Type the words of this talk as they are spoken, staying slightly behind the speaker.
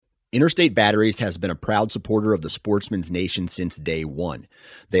Interstate Batteries has been a proud supporter of the Sportsman's Nation since day one.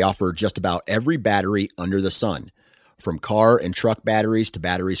 They offer just about every battery under the sun, from car and truck batteries to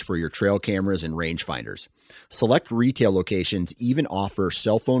batteries for your trail cameras and rangefinders. Select retail locations even offer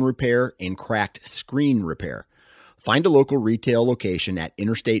cell phone repair and cracked screen repair. Find a local retail location at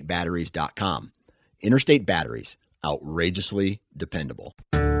interstatebatteries.com. Interstate Batteries, outrageously dependable.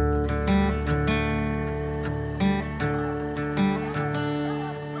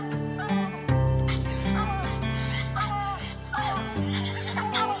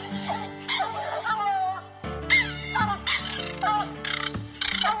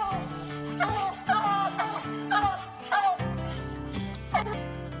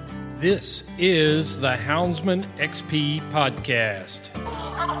 This is the Houndsman XP podcast.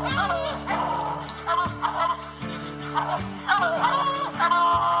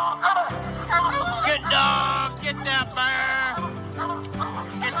 Good dog, get that bear.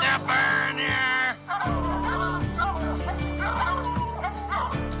 Get that bear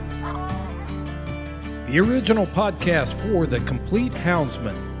The original podcast for the complete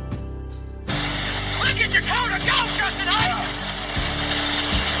Houndsman. Look at your coat and go, Justin!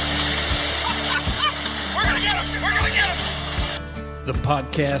 We're gonna get him! We're gonna get him! The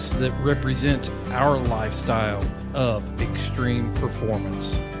podcast that represents our lifestyle of extreme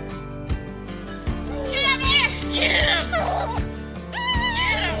performance. Get up there! Get him!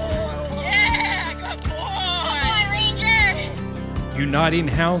 Get him! Yeah! Good boy! Ranger! Uniting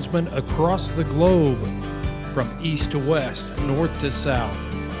houndsmen across the globe, from east to west, north to south.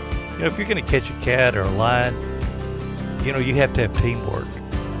 You know, if you're going to catch a cat or a lion, you know, you have to have teamwork.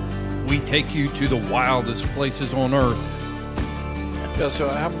 We take you to the wildest places on earth. Yeah, so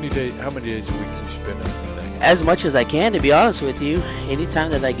how many days a week can you spend on that thing? As much as I can, to be honest with you.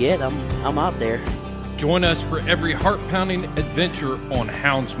 Anytime that I get, I'm out there. Join us for every heart-pounding adventure on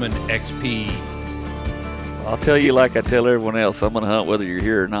Houndsman XP. I'll tell you like I tell everyone else, I'm going to hunt whether you're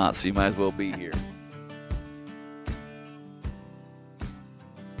here or not, so you might as well be here.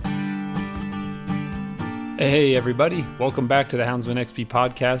 Hey everybody, welcome back to the Houndsman XP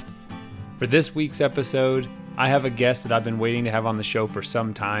podcast. For this week's episode, I have a guest that I've been waiting to have on the show for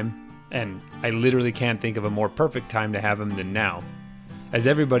some time, and I literally can't think of a more perfect time to have him than now. As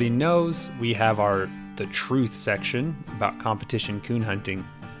everybody knows, we have the truth section about competition coon hunting,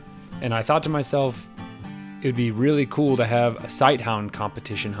 and I thought to myself, it would be really cool to have a Sighthound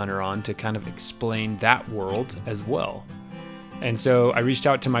competition hunter on to kind of explain that world as well. And so I reached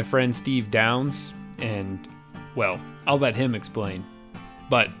out to my friend Steve Downs, and, well, I'll let him explain.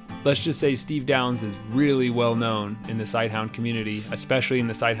 But let's just say Steve Downs is really well known in the Sighthound community, especially in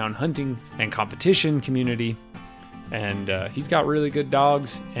the Sighthound hunting and competition community. And he's got really good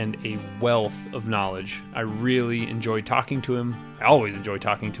dogs and a wealth of knowledge. I really enjoy talking to him. I always enjoy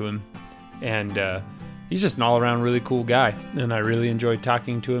talking to him. And he's just an all-around really cool guy. And I really enjoy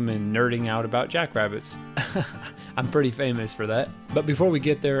talking to him and nerding out about jackrabbits. I'm pretty famous for that. But before we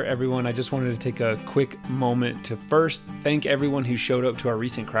get there, everyone, I just wanted to take a quick moment to first thank everyone who showed up to our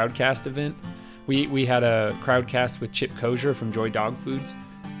recent Crowdcast event. We had a Crowdcast with Chip Kosher from Joy Dog Foods,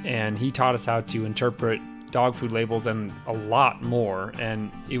 and he taught us how to interpret dog food labels and a lot more. And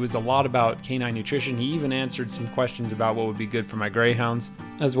it was a lot about canine nutrition. He even answered some questions about what would be good for my greyhounds,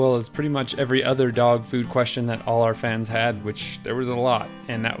 as well as pretty much every other dog food question that all our fans had, which there was a lot.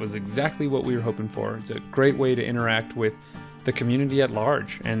 And that was exactly what we were hoping for. It's a great way to interact with the community at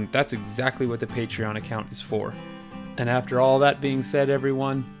large. And that's exactly what the Patreon account is for. And after all that being said,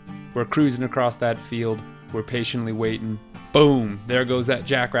 everyone, we're cruising across that field. We're patiently waiting. Boom! There goes that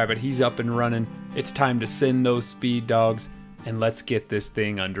jackrabbit. He's up and running. It's time to send those speed dogs, and let's get this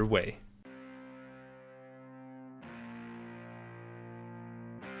thing underway.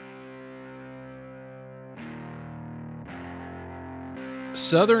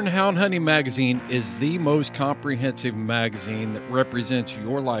 Southern Hound Hunting Magazine is the most comprehensive magazine that represents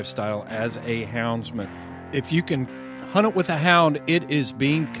your lifestyle as a houndsman. If you can hunt it with a hound, it is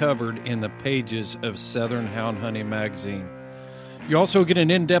being covered in the pages of Southern Hound Hunting Magazine. You also get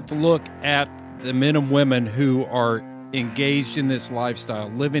an in-depth look at the men and women who are engaged in this lifestyle,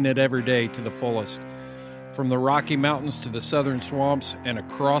 living it every day to the fullest. From the Rocky Mountains to the southern swamps and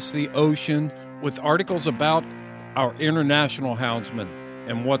across the ocean, with articles about our international houndsmen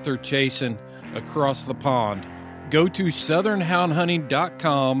and what they're chasing across the pond. Go to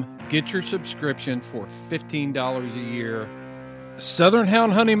southernhoundhunting.com, get your subscription for $15 a year. Southern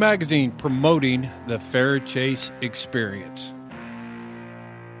Hound Hunting Magazine, promoting the fair chase experience.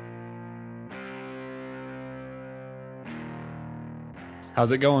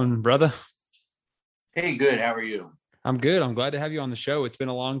 How's it going, brother? Hey, good. How are you? I'm good. I'm glad to have you on the show. It's been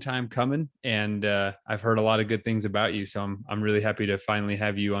a long time coming, and I've heard a lot of good things about you. So I'm really happy to finally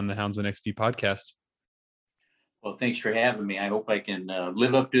have you on the Houndsman XP podcast. Well, thanks for having me. I hope I can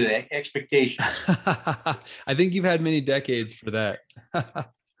live up to the expectations. I think you've had many decades for that.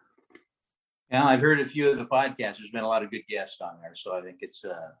 Now, I've heard a few of the podcasts. There's been a lot of good guests on there, so I think it's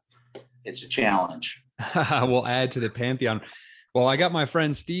a challenge. We'll add to the pantheon. Well, I got my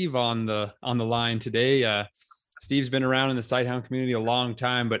friend Steve on the line today. Steve's been around in the Sighthound community a long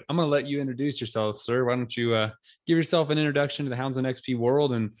time, but I'm going to let you introduce yourself, sir. Why don't you give yourself an introduction to the Houndsman XP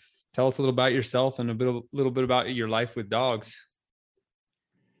world and tell us a little about yourself and a little bit about your life with dogs.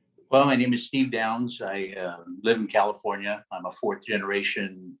 Well, my name is Steve Downs. I live in California. I'm a fourth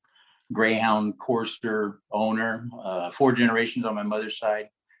generation Greyhound courser owner, 4 generations on my mother's side,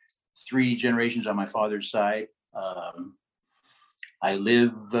 3 generations on my father's side. I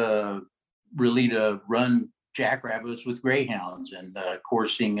live really to run jackrabbits with greyhounds, and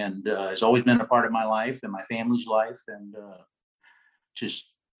coursing and has always been a part of my life and my family's life, and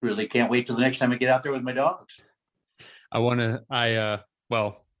just really can't wait till the next time I get out there with my dogs.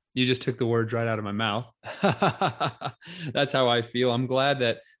 Well, you just took the words right out of my mouth. That's how I feel. I'm glad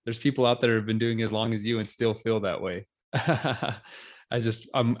that there's people out there who have been doing it as long as you and still feel that way.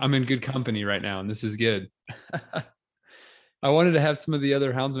 I'm in good company right now, and this is good. I wanted to have some of the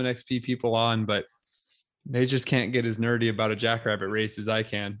other Houndsman XP people on, but they just can't get as nerdy about a jackrabbit race as I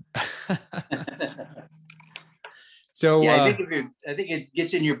can. So yeah, I think it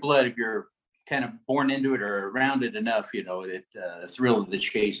gets in your blood if you're kind of born into it or around it enough. The thrill of the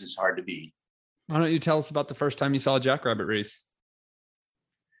chase is hard to beat. Why don't you tell us about the first time you saw a jackrabbit race?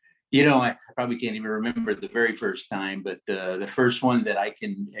 I probably can't even remember the very first time, but the first one that I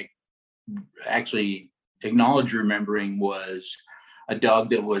can actually acknowledge remembering was a dog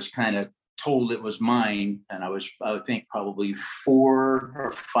that was kind of told it was mine, and I think probably 4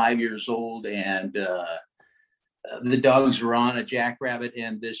 or 5 years old, and the dogs were on a jackrabbit,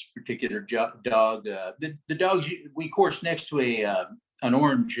 and this particular dog, the dogs, we coursed next to an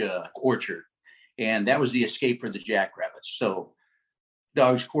orange orchard, and that was the escape for the jackrabbits. So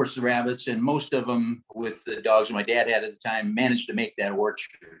dogs course the rabbits, and most of them, with the dogs my dad had at the time, managed to make that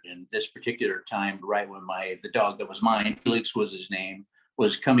orchard. And this particular time, right when the dog that was mine, Felix was his name,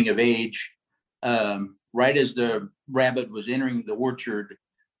 was coming of age, right as the rabbit was entering the orchard,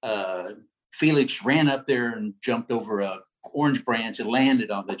 Felix ran up there and jumped over a orange branch and landed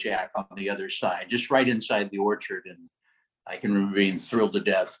on the jack on the other side, just right inside the orchard. And I can remember being thrilled to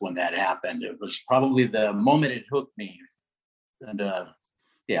death when that happened. It was probably the moment it hooked me. And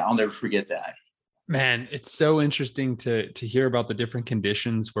I'll never forget that. Man, it's so interesting to hear about the different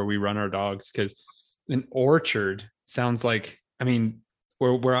conditions where we run our dogs, because an orchard sounds like,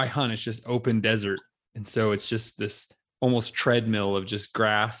 where I hunt, it's just open desert. And so it's just this almost treadmill of just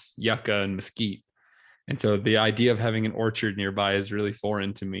grass, yucca, and mesquite. And so the idea of having an orchard nearby is really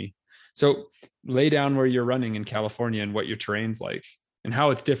foreign to me. So lay down where you're running in California and what your terrain's like and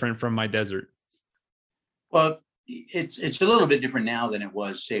how it's different from my desert. Well, it's a little bit different now than it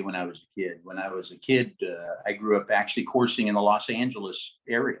was, say, when I was a kid. When I was a kid, I grew up actually coursing in the Los Angeles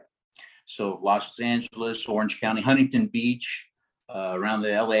area. So Los Angeles, Orange County, Huntington Beach, around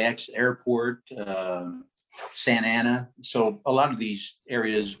the LAX airport, Santa Ana. So a lot of these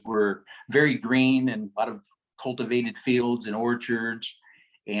areas were very green and a lot of cultivated fields and orchards.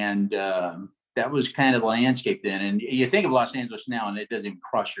 And that was kind of the landscape then. And you think of Los Angeles now, and it doesn't even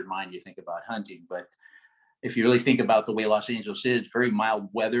cross your mind. You think about hunting, but if you really think about the way Los Angeles is, very mild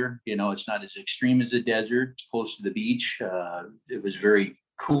weather. It's not as extreme as the desert. It's close to the beach. It was very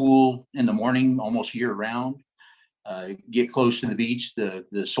cool in the morning, almost year round. Get close to the beach.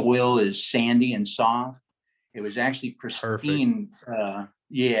 The soil is sandy and soft. It was actually pristine,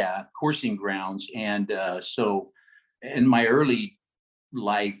 coursing grounds. And so in my early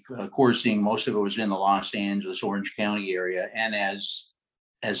life, coursing, most of it was in the Los Angeles, Orange County area. And as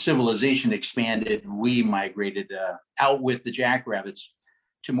civilization expanded, we migrated out with the jackrabbits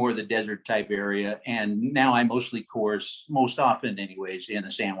to more of the desert type area. And now I mostly course, most often anyways, in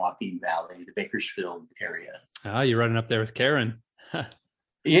the San Joaquin Valley, the Bakersfield area. Ah, you're running up there with Karen.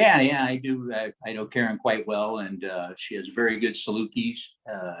 Yeah, I do. I know Karen quite well, and she has very good Salukis.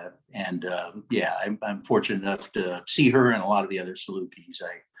 I'm fortunate enough to see her and a lot of the other Salukis.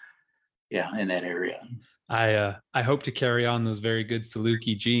 In that area. I hope to carry on those very good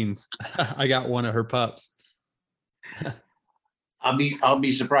Saluki genes. I got one of her pups. I'll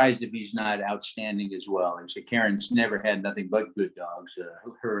be surprised if he's not outstanding as well. And so Karen's never had nothing but good dogs.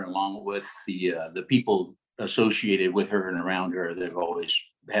 Her, along with the people associated with her and around her. They've always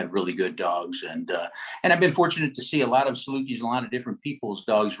had really good dogs. And I've been fortunate to see a lot of Salukis and a lot of different people's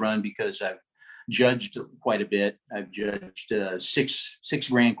dogs run, because I've judged quite a bit. I've judged six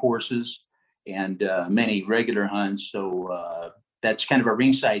grand courses and many regular hunts. So that's kind of a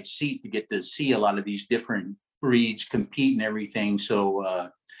ringside seat to get to see a lot of these different breeds compete and everything.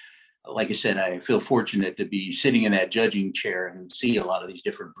 So like I said, I feel fortunate to be sitting in that judging chair and see a lot of these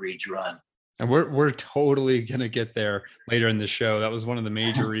different breeds run. And we're totally going to get there later in the show. That was one of the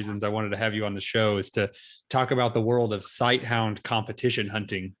major reasons I wanted to have you on the show, is to talk about the world of Sighthound competition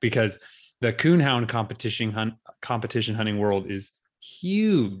hunting, because the coonhound competition hunting world is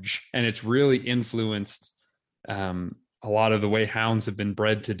huge, and it's really influenced a lot of the way hounds have been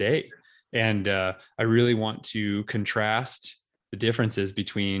bred today. And I really want to contrast the differences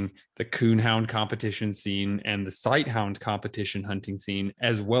between the coonhound competition scene and the sighthound competition hunting scene,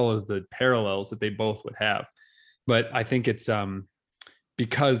 as well as the parallels that they both would have. But I think it's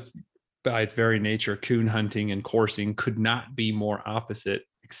because by its very nature, coon hunting and coursing could not be more opposite,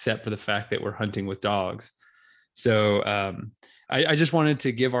 except for the fact that we're hunting with dogs. So I just wanted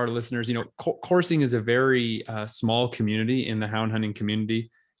to give our listeners, coursing is a very small community in the hound hunting community.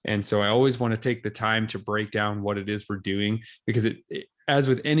 And so I always want to take the time to break down what it is we're doing, because it as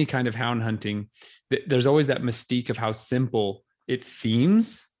with any kind of hound hunting, there's always that mystique of how simple it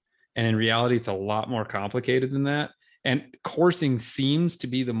seems. And in reality, it's a lot more complicated than that. And coursing seems to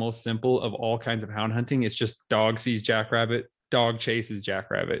be the most simple of all kinds of hound hunting. It's just dog sees jackrabbit, dog chases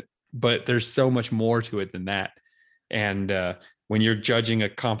jackrabbit. But there's so much more to it than that. And when you're judging a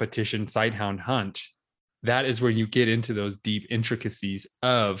competition sighthound hunt, that is where you get into those deep intricacies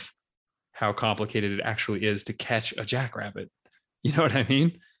of how complicated it actually is to catch a jackrabbit. You know what I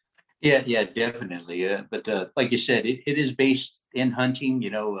mean? Yeah, definitely. But like you said, it is based in hunting.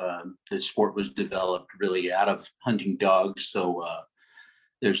 The sport was developed really out of hunting dogs. So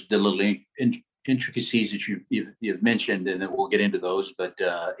there's the little intricacies that you've mentioned, and then we'll get into those. But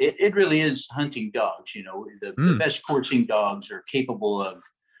it really is hunting dogs. The best coursing dogs are capable of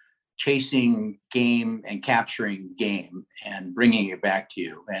chasing game and capturing game and bringing it back to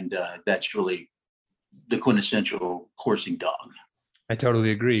you. And that's really the quintessential coursing dog. I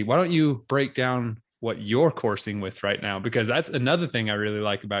totally agree. Why don't you break down what you're coursing with right now? Because that's another thing I really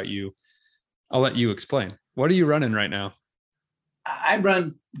like about you. I'll let you explain. What are you running right now? I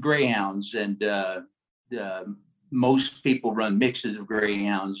run greyhounds, and most people run mixes of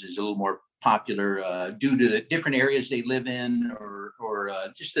greyhounds. Is a little more popular due to the different areas they live in, or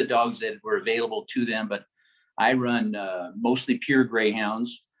just the dogs that were available to them. But I run mostly pure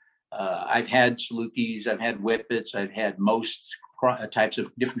greyhounds. I've had Salukis, I've had Whippets, I've had most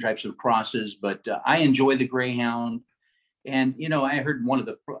different types of crosses, but I enjoy the greyhound. And I heard one of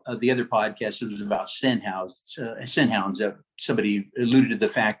the other podcasts, it was about scent hounds. Somebody alluded to the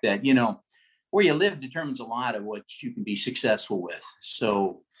fact that where you live determines a lot of what you can be successful with.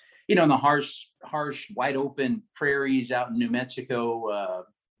 So in the harsh, wide open prairies out in New Mexico,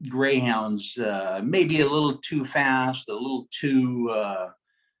 greyhounds may be a little too fast, a little too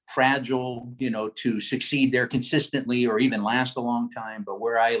fragile, to succeed there consistently or even last a long time. But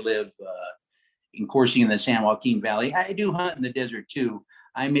where I live, in coursing in the San Joaquin Valley, I do hunt in the desert too.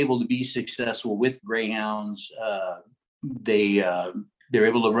 I'm able to be successful with greyhounds. They're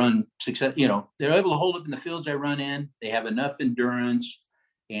able to run success. They're able to hold up in the fields I run in. They have enough endurance,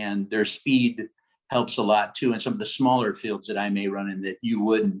 and their speed helps a lot too in some of the smaller fields that I may run in that you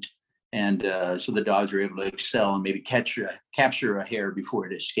wouldn't. And so the dogs are able to excel and maybe capture a hare before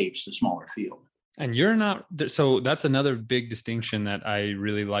it escapes the smaller field. And you're not, so that's another big distinction that I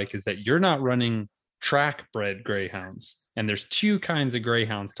really like, is that you're not running track bred greyhounds. And there's two kinds of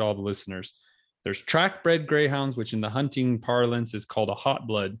greyhounds to all the listeners. There's track bred greyhounds, which in the hunting parlance is called a hot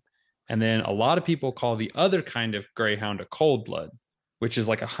blood. And then a lot of people call the other kind of greyhound a cold blood, which is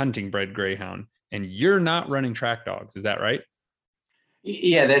like a hunting bred greyhound. And you're not running track dogs. Is that right?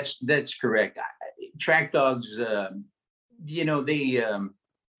 Yeah, that's correct. Track dogs,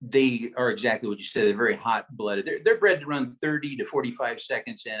 they are exactly what you said. They're very hot blooded. They're bred to run 30 to 45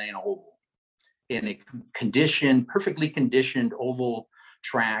 seconds in an oval, in a perfectly conditioned oval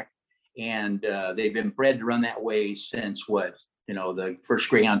track. And they've been bred to run that way since the first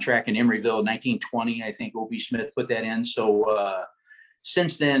greyhound track in Emeryville, 1920, I think O.B. Smith put that in. So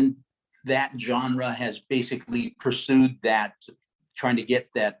since then, that genre has basically pursued that, trying to get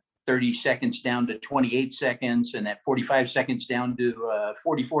that 30 seconds down to 28 seconds and that 45 seconds down to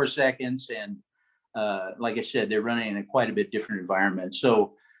 44 seconds. And like I said, they're running in a quite a bit different environment.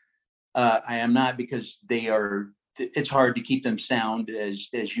 So I am not, because they are it's hard to keep them sound, as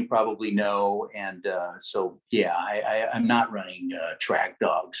you probably know. And so, yeah, I'm not running track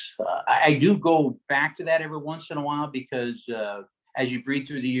dogs. I do go back to that every once in a while because as you breed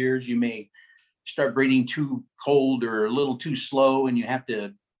through the years, you may start breeding too cold or a little too slow, and you have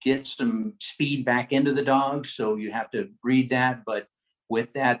to get some speed back into the dogs. So you have to breed that. But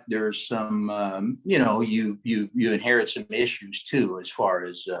with that, there's some, you inherit some issues too, as far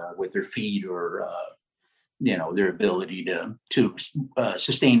as with their feet or their ability to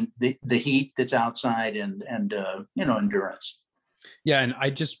sustain the heat that's outside and endurance. Yeah, and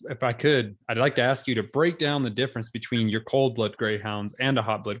if I could, I'd like to ask you to break down the difference between your cold blood greyhounds and a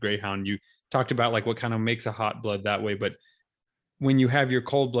hot blood greyhound. You talked about like what kind of makes a hot blood that way, but when you have your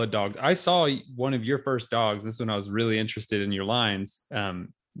cold blood dogs, I saw one of your first dogs. This is when I was really interested in your lines.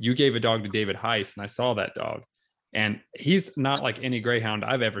 You gave a dog to David Heiss, and I saw that dog. And he's not like any greyhound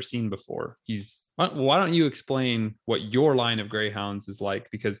I've ever seen before. Why don't you explain what your line of greyhounds is like?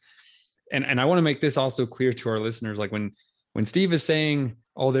 Because, and I want to make this also clear to our listeners, like when Steve is saying,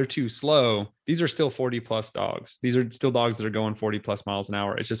 oh, they're too slow, these are still 40 plus dogs. These are still dogs that are going 40 plus miles an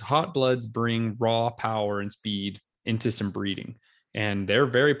hour. It's just hot bloods bring raw power and speed into some breeding. And they're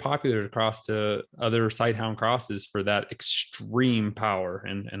very popular across to other Sighthound crosses for that extreme power.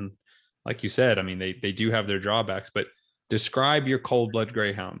 And like you said, I mean, they do have their drawbacks, but describe your cold blood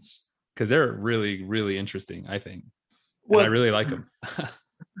greyhounds, because they're really, really interesting, I think. And I really like them.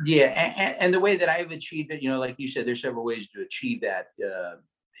 Yeah. And the way that I've achieved it, like you said, there's several ways to achieve that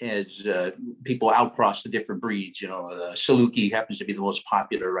as people outcross the different breeds. Saluki happens to be the most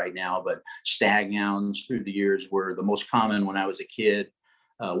popular right now, but stag hounds through the years were the most common when I was a kid.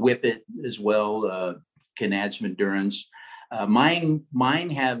 Whippet as well can add some endurance. Mine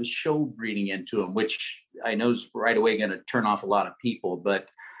have show breeding into them, which I know is right away going to turn off a lot of people. But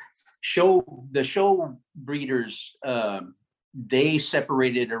the show breeders, they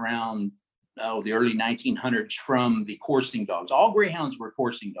separated around the early 1900s from the coursing dogs. All greyhounds were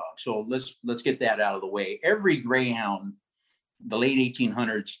coursing dogs. So let's get that out of the way. Every greyhound, the late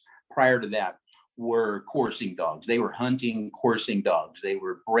 1800s, prior to that, were coursing dogs. They were hunting coursing dogs. They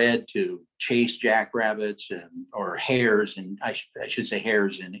were bred to chase jackrabbits or hares, and I should say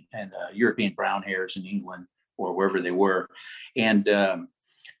hares and European brown hares in England or wherever they were. And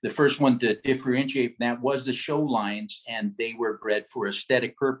the first one to differentiate from that was the show lines, and they were bred for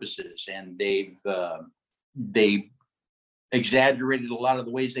aesthetic purposes. And they exaggerated a lot of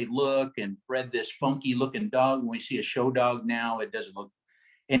the ways they look and bred this funky looking dog. When we see a show dog now, it doesn't look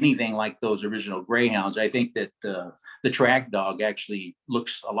anything like those original greyhounds. I think that the track dog actually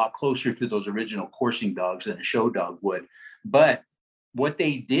looks a lot closer to those original coursing dogs than a show dog would. But what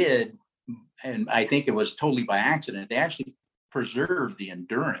they did, and I think it was totally by accident, they actually preserved the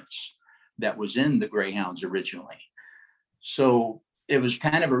endurance that was in the greyhounds originally. So it was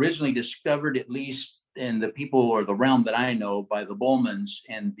kind of originally discovered, at least in the people or the realm that I know, by the Bowmans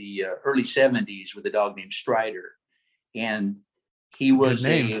in the early 70s with a dog named Strider. And he was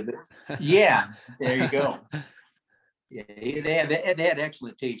yeah, there you go. Yeah, they had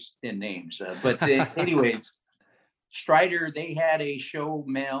excellent taste in names. Anyways, Strider, they had a show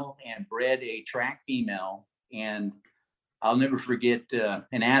male and bred a track female. And I'll never forget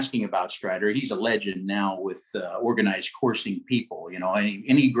and asking about Strider. He's a legend now with organized coursing people.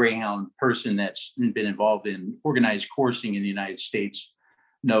 Any greyhound person that's been involved in organized coursing in the United States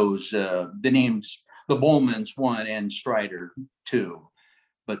knows the names, the Bowmans, one, and Strider, two.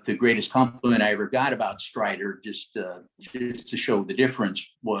 But the greatest compliment I ever got about Strider, just to show the difference,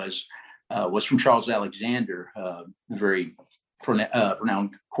 was from Charles Alexander, a very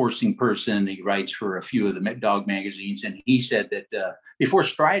renowned coursing person. He writes for a few of the dog magazines, and he said that before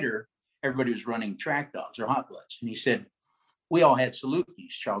Strider, everybody was running track dogs or hot bloods, and he said we all had Salukis.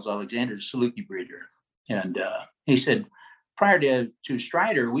 Charles Alexander's a Saluki breeder, and he said prior to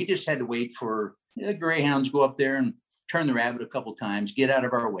Strider, we just had to wait for the greyhounds go up there and turn the rabbit a couple times, get out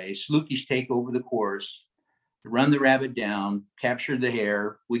of our way. Salukis take over the course, run the rabbit down, capture the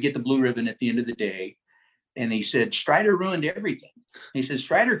hare. We get the blue ribbon at the end of the day. And he said, Strider ruined everything. He said,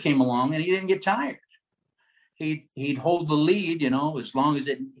 Strider came along and he didn't get tired. He'd hold the lead, as long as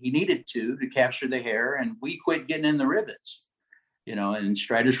he needed to capture the hare, and we quit getting in the ribbons. In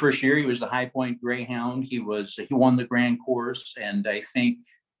Strider's first year, he was the High Point Greyhound. He won the Grand Course, and I think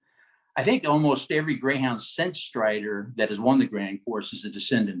almost every greyhound since Strider that has won the Grand Course is a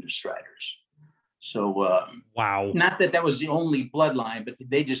descendant of Strider's. So, wow. Not that was the only bloodline, but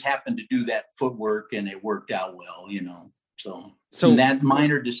they just happened to do that footwork and it worked out well, So that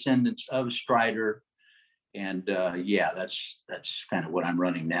minor descendants of Strider. And that's kind of what I'm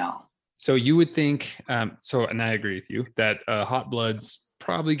running now. So you would think, and I agree with you that hot blood's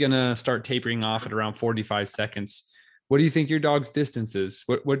probably going to start tapering off at around 45 seconds. What do you think your dog's distance is?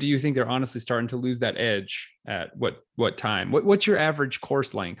 What do you think they're honestly starting to lose that edge at what time? What's your average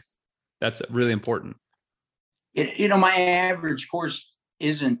course length? That's really important. My average course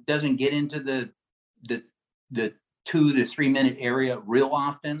doesn't get into the 2 to 3 minute area real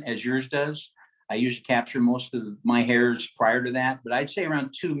often as yours does. I usually capture most of my hairs prior to that, but I'd say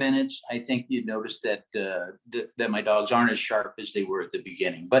around 2 minutes. I think you'd notice that that my dogs aren't as sharp as they were at the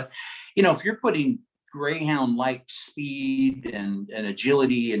beginning. But if you're putting greyhound-like speed and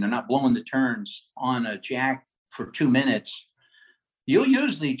agility, and they're not blowing the turns on a jack for 2 minutes, you'll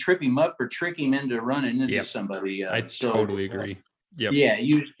usually trip him up or trick him into running into somebody. I totally agree. Yep. Yeah,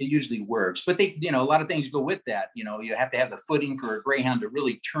 it usually works. But a lot of things go with that. You have to have the footing for a greyhound to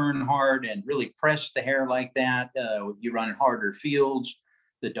really turn hard and really press the hair like that. You run in harder fields.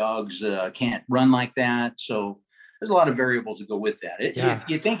 The dogs can't run like that. So there's a lot of variables that go with that.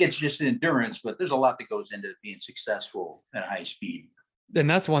 You think it's just endurance, but there's a lot that goes into being successful at high speed. And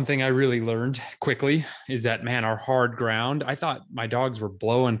that's one thing I really learned quickly is that, man, our hard ground, I thought my dogs were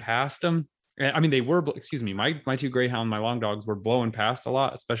blowing past them. I mean, they were, my two greyhound, my long dogs were blowing past a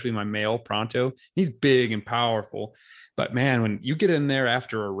lot, especially my male Pronto. He's big and powerful. But man, when you get in there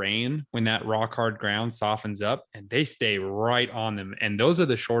after a rain, when that rock hard ground softens up and they stay right on them. And those are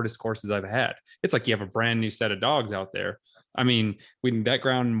the shortest courses I've had. It's like you have a brand new set of dogs out there. I mean, when that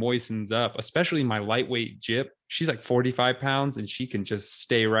ground moistens up, especially my lightweight Jip, she's like 45 pounds and she can just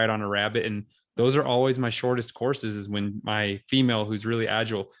stay right on a rabbit. And those are always my shortest courses, is when my female, who's really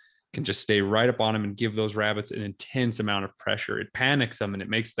agile, can just stay right up on him and give those rabbits an intense amount of pressure. It panics them and it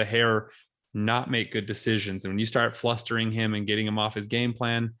makes the hair not make good decisions. And when you start flustering him and getting him off his game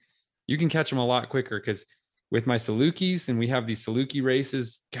plan, you can catch him a lot quicker. Because with my Salukis, and we have these Saluki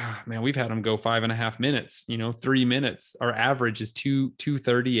races, God, man, we've had them go 5.5 minutes, 3 minutes. Our average is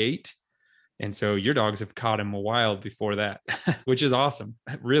 2:38. And so your dogs have caught him a while before that, which is awesome.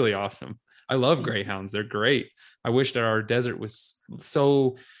 Really awesome. I love greyhounds. They're great. I wish that our desert was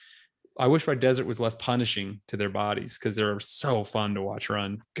less punishing to their bodies, because they're so fun to watch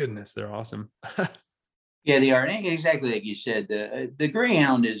run. Goodness, they're awesome. Yeah, they are. And exactly like you said, the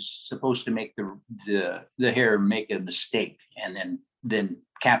greyhound is supposed to make the hare make a mistake and then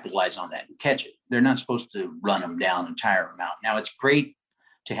capitalize on that and catch it. They're not supposed to run them down and tire them out. Now, it's great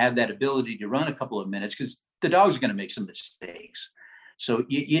to have that ability to run a couple of minutes, because the dog's going to make some mistakes. So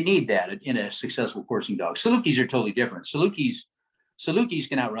you need that in a successful coursing dog. Salukis are totally different. Salukis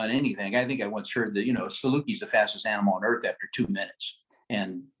can outrun anything. I think I once heard that, Saluki's the fastest animal on earth after 2 minutes.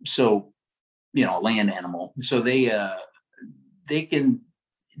 And so, a land animal. So they know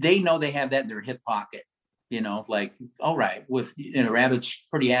they have that in their hip pocket, like, all right, with, rabbit's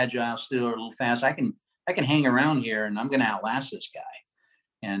pretty agile still, or a little fast. I can hang around here and I'm going to outlast this guy.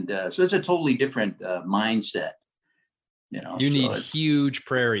 And so it's a totally different mindset. You need huge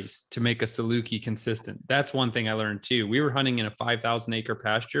prairies to make a Saluki consistent. That's one thing I learned too. We were hunting in a 5,000 acre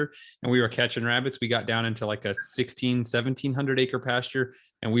pasture and we were catching rabbits. We got down into like a 1,700 acre pasture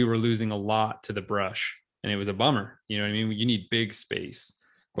and we were losing a lot to the brush. And it was a bummer. You know what I mean? You need big space.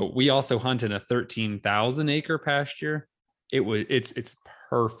 But we also hunt in a 13,000 acre pasture. It's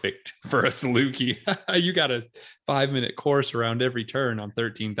perfect for a Saluki. You got a 5-minute course around every turn on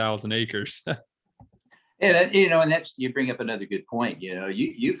 13,000 acres. And and that's, you bring up another good point.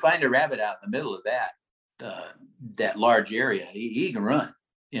 You find a rabbit out in the middle of that large area, he can run.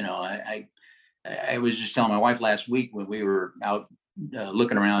 I was just telling my wife last week when we were out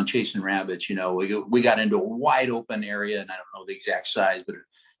looking around chasing rabbits. We got into a wide open area, and I don't know the exact size, but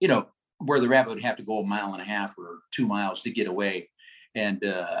where the rabbit would have to go 1.5 miles or 2 miles to get away. And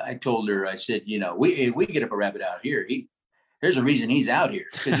I told her, I said, we get up a rabbit out here, there's a reason he's out here,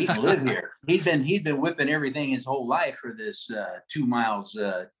 because he can live here. He's been whipping everything his whole life for this 2 miles.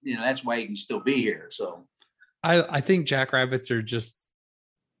 That's why he can still be here. So I think jackrabbits are just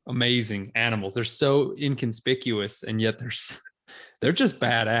amazing animals. They're so inconspicuous, and yet they're just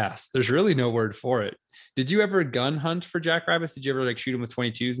badass. There's really no word for it. Did you ever gun hunt for jackrabbits? Did you ever shoot them with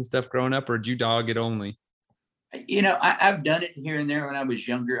 22s and stuff growing up, or did you dog it only? I've done it here and there when I was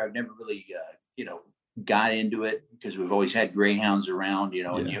younger. I've never really, got into it, because we've always had greyhounds around,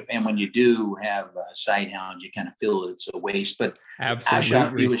 and when you do have sighthounds, you kind of feel it's a waste. But absolutely, I've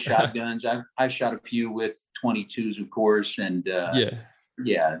shot a few with shotguns. I've shot a few with 22s, of course, and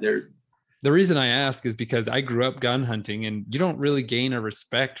they're. The reason I ask is because I grew up gun hunting, and you don't really gain a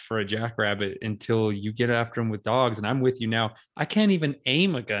respect for a jackrabbit until you get after them with dogs. And I'm with you now. I can't even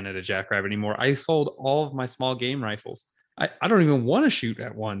aim a gun at a jackrabbit anymore. I sold all of my small game rifles. I don't even want to shoot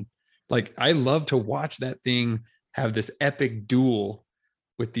at one. Like, I love to watch that thing have this epic duel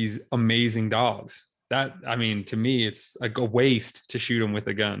with these amazing dogs. That, I mean, to me, it's like a waste to shoot them with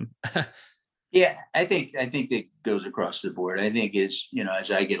a gun. Yeah, I think it goes across the board. I think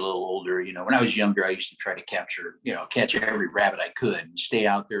as I get a little older, when I was younger, I used to try to catch every rabbit I could and stay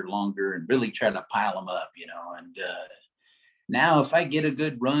out there longer and really try to pile them up, and now if I get a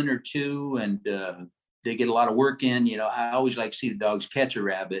good run or two and they get a lot of work in, I always like to see the dogs catch a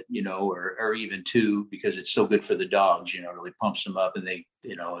rabbit, or even two, because it's so good for the dogs, really pumps them up, and they,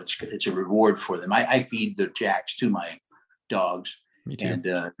 it's a reward for them. I feed the jacks to my dogs. Me too. And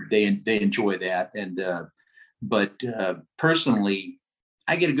they enjoy that. And but personally,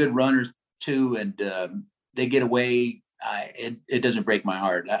 I get a good run or two, and they get away. It doesn't break my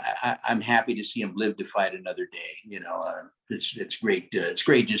heart. I'm happy to see them live to fight another day. It's great. It's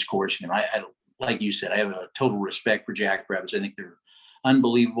great just coursing them. I like you said, I have a total respect for jackrabbits. I think they're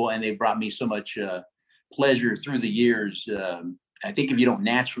unbelievable, and they brought me so much pleasure through the years. I think if you don't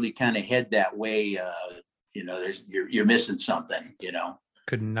naturally kind of head that way, you're missing something.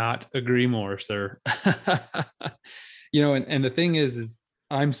 Could not agree more, sir. And the thing is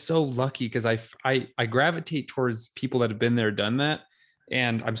I'm so lucky because I gravitate towards people that have been there, done that.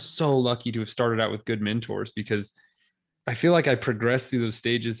 And I'm so lucky to have started out with good mentors, because I feel like I progressed through those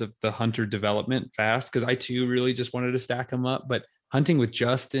stages of the hunter development fast, because I too really just wanted to stack them up. But hunting with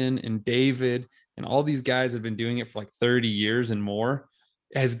Justin and David and all these guys have been doing it for like 30 years and more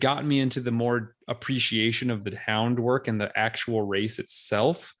has gotten me into the more appreciation of the hound work and the actual race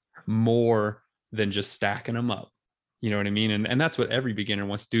itself more than just stacking them up. You know what I mean? And that's what every beginner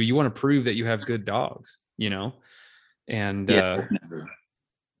wants to do. You want to prove that you have good dogs, and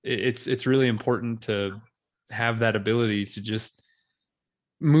it's really important to have that ability to just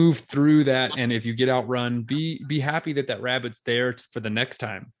move through that. And if you get outrun, be happy that rabbit's there for the next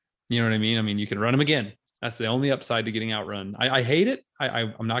time. You know what I mean? I mean, you can run them again. That's the only upside to getting outrun. I hate it.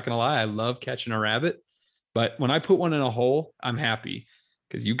 I'm not going to lie. I love catching a rabbit, but when I put one in a hole, I'm happy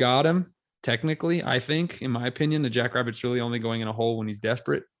because you got him. Technically, I think, in my opinion, the jackrabbit's really only going in a hole when he's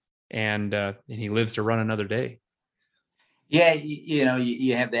desperate, and he lives to run another day. Yeah,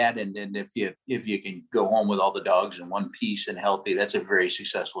 you have that, and if you can go home with all the dogs in one piece and healthy, that's a very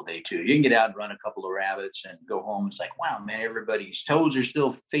successful day too. You can get out and run a couple of rabbits and go home. It's like, wow, man, everybody's toes are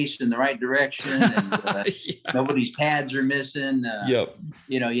still facing the right direction, and nobody's pads are missing. Yep.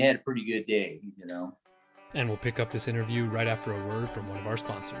 You had a pretty good day. And we'll pick up this interview right after a word from one of our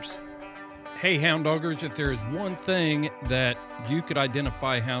sponsors. Hey, Hound Doggers, if there is one thing that you could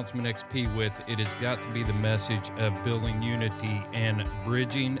identify Houndsman XP with, it has got to be the message of building unity and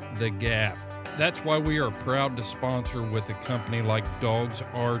bridging the gap. That's why we are proud to sponsor with a company like Dogs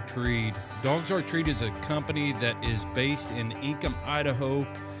Are Treed. Dogs Are Treed is a company that is based in Ingham, Idaho.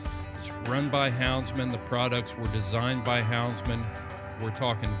 It's run by Houndsman. The products were designed by Houndsman. We're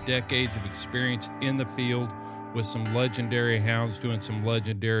talking decades of experience in the field, with some legendary hounds doing some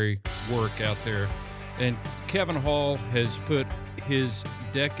legendary work out there. And Kevin Hall has put his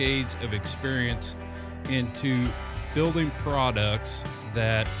decades of experience into building products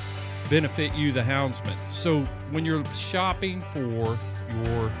that benefit you, the houndsman. So when you're shopping for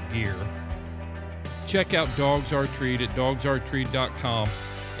your gear, check out Dogs Are Treed at dogsaretreed.com.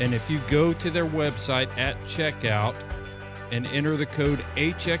 And if you go to their website at checkout and enter the code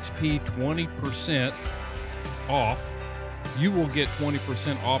HXP 20% off, you will get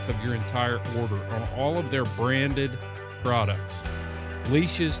 20% off of your entire order on all of their branded products.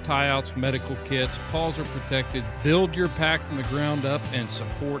 Leashes, tie-outs, medical kits, paws are protected. Build your pack from the ground up and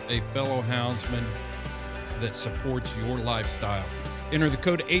support a fellow houndsman that supports your lifestyle. Enter the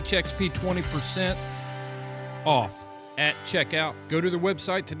code HXP 20% off at checkout. Go to their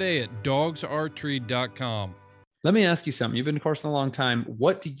website today at dogsaretreed.com. Let me ask you something. You've been coursing a long time.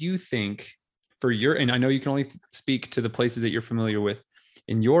 What do you think and I know you can only speak to the places that you're familiar with,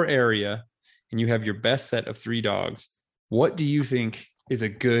 in your area, and you have your best set of 3 dogs, what do you think is a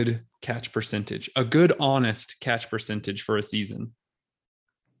good catch percentage, a good, honest catch percentage for a season?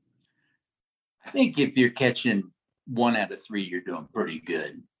 I think if you're catching 1 out of 3, you're doing pretty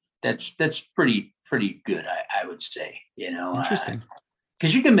good. That's pretty good, I would say, Interesting.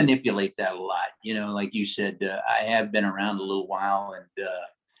 Because you can manipulate that a lot, like you said. I have been around a little while, and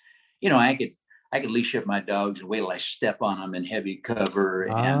I could leash up my dogs and wait till I step on them in heavy cover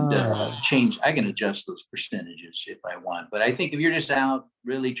and change. I can adjust those percentages if I want. But I think if you're just out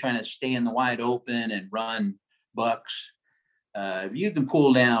really trying to stay in the wide open and run bucks, if you can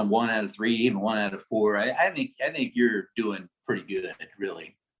pull down 1 out of 3, even 1 out of 4, I think you're doing pretty good,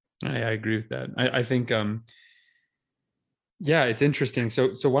 really. I agree with that. I think Yeah, it's interesting.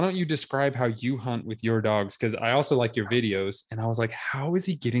 So why don't you describe how you hunt with your dogs? Because I also like your videos, and I was like, how is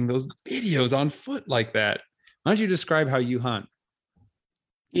he getting those videos on foot like that? Why don't you describe how you hunt?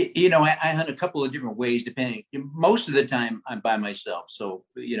 I hunt a couple of different ways, depending. Most of the time, I'm by myself. So,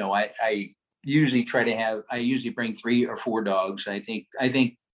 I usually I usually bring 3 or 4 dogs. I think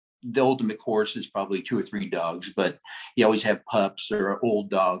the ultimate course is probably 2 or 3 dogs, but you always have pups or old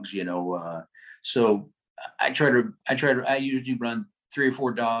dogs. So I usually run 3 or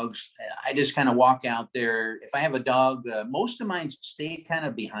 4 dogs. I just kind of walk out there. If I have a dog, most of mine stay kind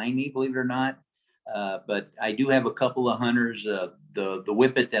of behind me, believe it or not. But I do have a couple of hunters. The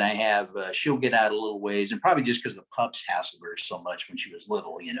whippet that I have, she'll get out a little ways, and probably just because the pups hassled her so much when she was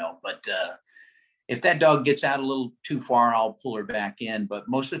little. But if that dog gets out a little too far, I'll pull her back in. But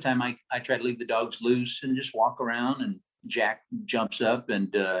most of the time, I try to leave the dogs loose and just walk around, and Jack jumps up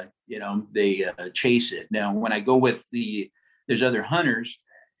and they chase it. Now, when I go with there's other hunters,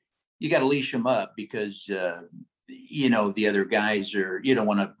 you got to leash them up because the other guys you don't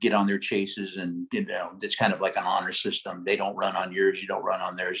want to get on their chases, and it's kind of like an honor system. They don't run on yours, you don't run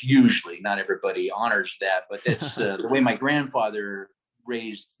on theirs. Usually, not everybody honors that, but that's the way my grandfather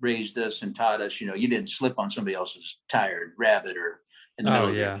raised us and taught us. You didn't slip on somebody else's tired rabbit or in the middle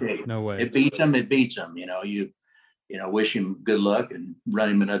of their day. No way. It beats them. You wish him good luck and run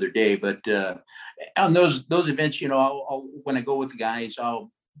him another day. But on those events, I'll when I go with the guys,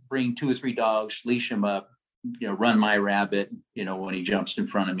 I'll bring 2 or 3 dogs, leash them up, run my rabbit, when he jumps in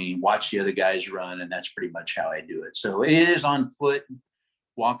front of me, watch the other guys run. And that's pretty much how I do it. So it is on foot,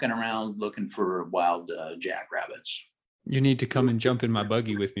 walking around looking for wild jackrabbits. You need to come and jump in my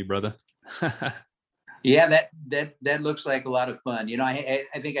buggy with me, brother. Yeah, that looks like a lot of fun. I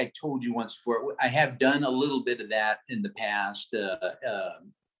think I told you once before, I have done a little bit of that in the past.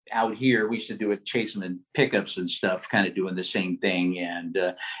 Out here, we used to do it, chase them in pickups and stuff, kind of doing the same thing. And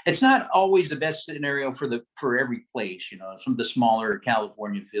it's not always the best scenario for every place. Some of the smaller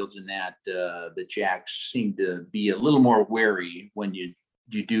California fields in that the jacks seem to be a little more wary when you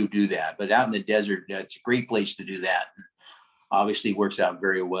do that. But out in the desert, it's a great place to do that. Obviously works out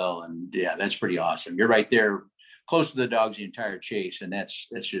very well. And yeah, that's pretty awesome. You're right there close to the dogs the entire chase. And that's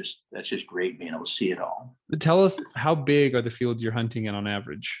just great being able to see it all. But tell us, how big are the fields you're hunting in on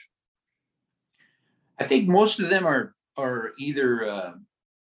average? I think most of them are either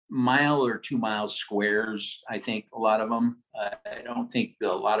mile or 2 mile squares. I think a lot of them, I don't think a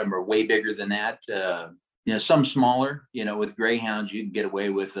lot of them are way bigger than that. Some smaller, with greyhounds, you can get away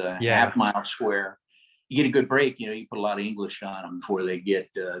with a half-mile square. You get a good break, you put a lot of English on them before they get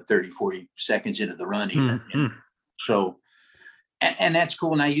 30, 40 seconds into the run even. So, and that's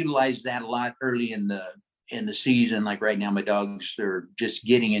cool. And I utilize that a lot early in the season. Like right now, my dogs are just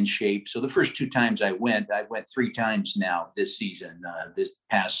getting in shape. So the first 2 times I went 3 times now this season. This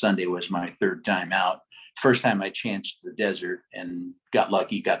past Sunday was my 3rd time out. First time I chanced the desert and got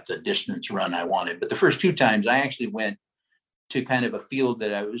lucky, got the distance run I wanted. But the first 2 times I actually went to kind of a field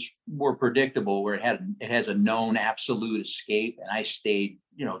that I was more predictable, where it has a known absolute escape. And I stayed,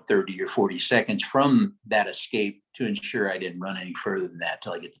 30 or 40 seconds from that escape to ensure I didn't run any further than that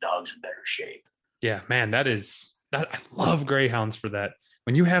till I get the dogs in better shape. Yeah, man, that I love greyhounds for that.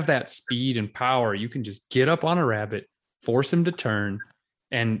 When you have that speed and power, you can just get up on a rabbit, force him to turn,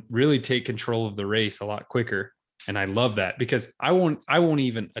 and really take control of the race a lot quicker. And I love that, because I won't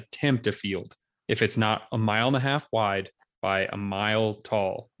even attempt a field if it's not 1.5 miles wide by 1 mile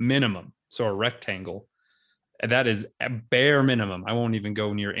tall minimum. So a rectangle. And that is a bare minimum. I won't even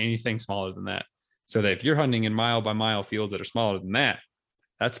go near anything smaller than that. So that if you're hunting in mile by mile fields that are smaller than that,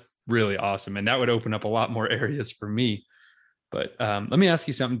 that's really awesome. And that would open up a lot more areas for me. But let me ask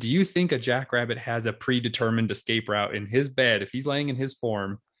you something. Do you think a jackrabbit has a predetermined escape route in his bed? If he's laying in his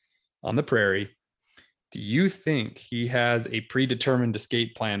form on the prairie, do you think he has a predetermined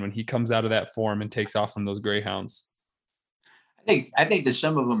escape plan when he comes out of that form and takes off from those greyhounds? I think that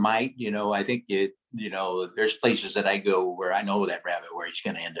some of them might, I think there's places that I go where I know that rabbit where he's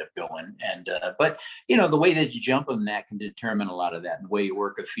going to end up going. And, but the way that you jump him, that can determine a lot of that, and the way you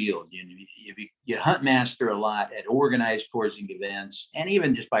work a field. You hunt master a lot at organized coursing events, and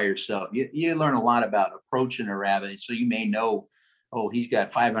even just by yourself, you learn a lot about approaching a rabbit. So you may know, oh, he's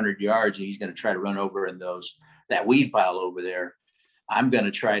got 500 yards and he's going to try to run over in that weed pile over there. I'm going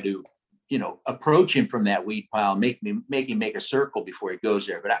to try to, approach him from that weed pile, make him make a circle before he goes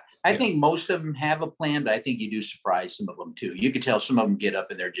there. But I think most of them have a plan, but I think you do surprise some of them too. You could tell some of them get up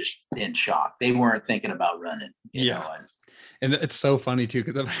and they're just in shock. They weren't thinking about running. You know? And it's so funny too,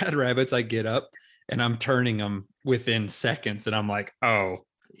 because I've had rabbits, I get up and I'm turning them within seconds and I'm like, oh,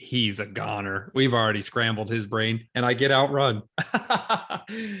 he's a goner. We've already scrambled his brain, and I get outrun.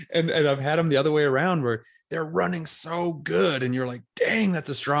 and I've had them the other way around where they're running so good, and you're like, dang, that's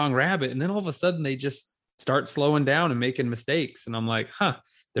a strong rabbit. And then all of a sudden they just start slowing down and making mistakes. And I'm like,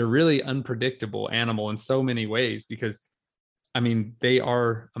 they're really unpredictable animal in so many ways, because I mean, they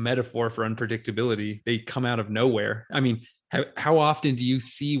are a metaphor for unpredictability. They come out of nowhere. I mean, how often do you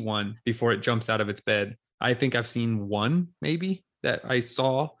see one before it jumps out of its bed? I think I've seen one maybe that I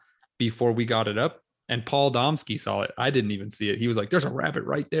saw before we got it up, and Paul Domsky saw it. I didn't even see it. He was like, there's a rabbit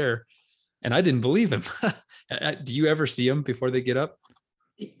right there. And I didn't believe him. Do you ever see them before they get up?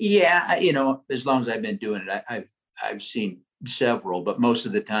 Yeah, as long as I've been doing it, I've seen several, but most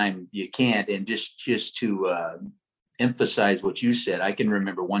of the time you can't. And just to emphasize what you said, I can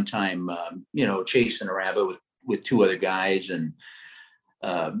remember one time, chasing a rabbit with two other guys and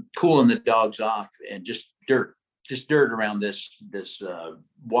cooling the dogs off, and just dirt around this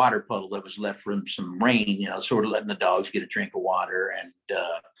water puddle that was left from some rain, sort of letting the dogs get a drink of water, and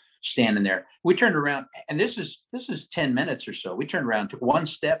standing there. We turned around, and this is 10 minutes or so. We turned around, took one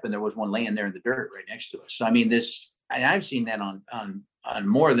step, and there was one laying there in the dirt right next to us. So I mean, and I've seen that on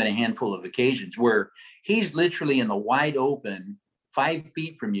more than a handful of occasions where he's literally in the wide open 5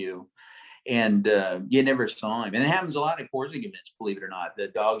 feet from you, and you never saw him. And it happens a lot at coursing events, believe it or not. The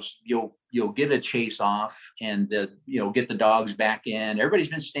dogs, you'll get a chase off, and get the dogs back in. Everybody's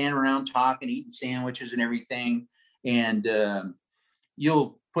been standing around talking, eating sandwiches and everything, and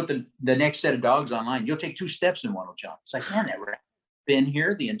you'll put the next set of dogs online. You'll take 2 steps and one will jump. It's like, man, that rabbit's been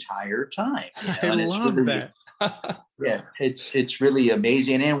here the entire time. I love that. Yeah, it's really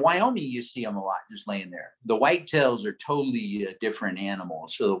amazing. And in Wyoming, you see them a lot just laying there. The whitetails are totally a different animal.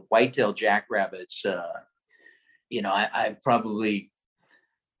 So the whitetail jackrabbits, I've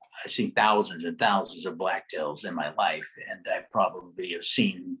seen thousands and thousands of blacktails in my life, and I probably have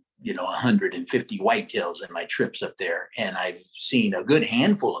seen 150 whitetails in my trips up there, and I've seen a good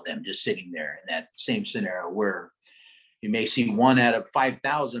handful of them just sitting there in that same scenario where you may see 1 out of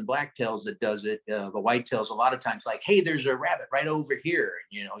 5,000 blacktails that does it. The whitetails a lot of times like, hey, there's a rabbit right over here.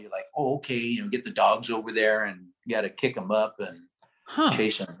 And, you're like, oh, okay, get the dogs over there, and you got to kick them up and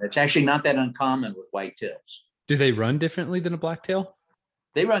chase them. It's actually not that uncommon with whitetails. Do they run differently than a blacktail?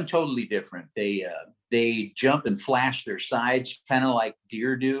 They run totally different. They jump and flash their sides, kind of like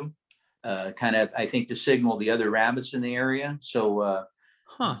deer do, I think, to signal the other rabbits in the area. So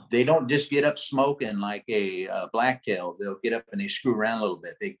they don't just get up smoking like a blacktail. They'll get up and they screw around a little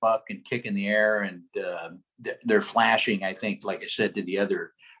bit. They buck and kick in the air, and they're flashing, I think, like I said, to the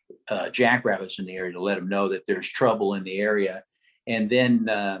other jackrabbits in the area to let them know that there's trouble in the area. And then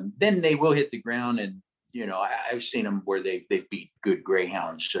they will hit the ground, and I've seen them where they beat good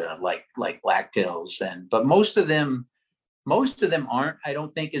greyhounds like blacktails, but most of them aren't, I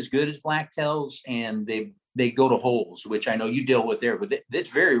don't think, as good as blacktails, and they go to holes, which I know you deal with there, but it's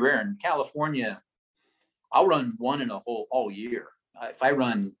very rare. In California, I'll run one in a hole all year. If I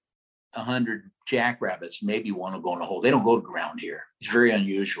run 100 jackrabbits, maybe one will go in a hole. They don't go to ground here. It's very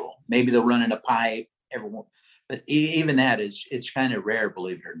unusual. Maybe they'll run in a pipe, but even that it's kind of rare,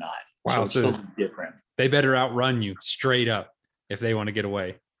 believe it or not. Wow, so it's totally different. They better outrun you straight up if they want to get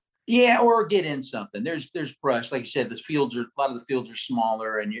away. Yeah, or get in something. There's brush, like you said. A lot of the fields are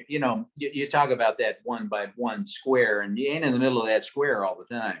smaller, and you talk about that 1x1 square, and you ain't in the middle of that square all the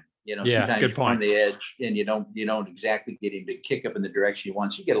time. Sometimes good point. On the edge, and you don't exactly get him to kick up in the direction you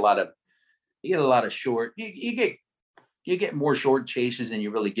want. So you get a lot of short. You get more short chases than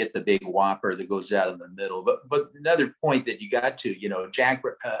you really get the big whopper that goes out in the middle. But another point that you got to,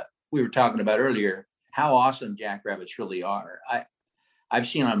 we were talking about earlier, how awesome jackrabbits really are. I've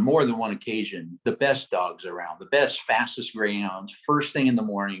seen on more than one occasion the best dogs around, the best, fastest greyhounds, first thing in the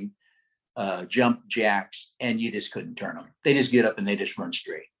morning, jump jacks, and you just couldn't turn them. They just get up and they just run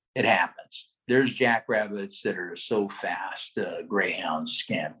straight. It happens. There's jackrabbits that are so fast, greyhounds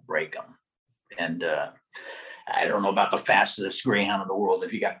can't break them. And I don't know about the fastest greyhound in the world.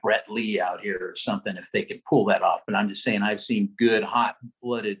 If you got Brett Lee out here or something, if they could pull that off. But I'm just saying, I've seen good,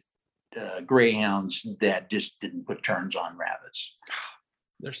 hot-blooded greyhounds that just didn't put turns on rabbits.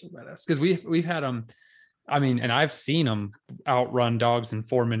 They're so badass, because we've had them. I mean, and I've seen them outrun dogs in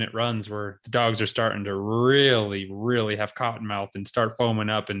 4-minute runs where the dogs are starting to really, really have cotton mouth and start foaming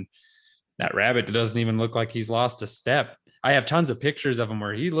up, and that rabbit doesn't even look like he's lost a step. I have tons of pictures of him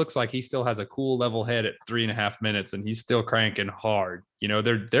where he looks like he still has a cool level head at 3.5 minutes, and he's still cranking hard.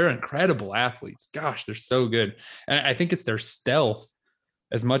 They're incredible athletes. Gosh, they're so good. And I think it's their stealth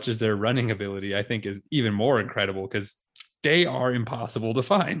as much as their running ability, I think, is even more incredible, because they are impossible to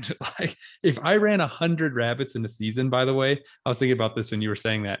find. Like if I ran 100 rabbits in a season, by the way, I was thinking about this when you were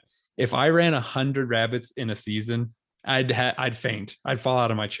saying that. If I ran 100 rabbits in a season, I'd faint. I'd fall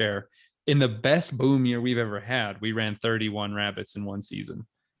out of my chair. In the best boom year we've ever had, we ran 31 rabbits in one season.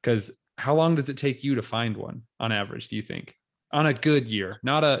 Because how long does it take you to find one on average, do you think? On a good year,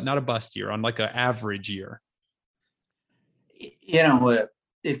 not a bust year, on like an average year. You know,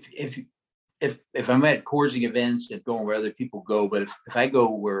 if I'm at coursing events and going where other people go, but if I go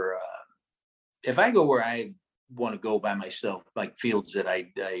where I want to go by myself, like fields that I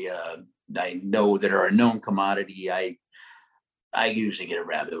know that are a known commodity, I usually get a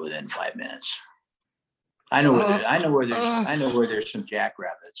rabbit within 5 minutes. I know where there's some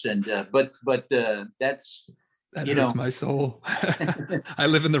jackrabbits, and but that's that hurts my soul. I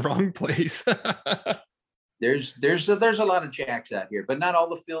live in the wrong place. There's a lot of jacks out here, but not all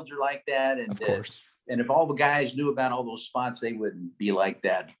the fields are like that. And of course, and if all the guys knew about all those spots, they wouldn't be like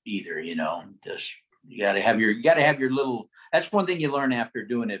that either. You know, just you got to have your little. That's one thing you learn after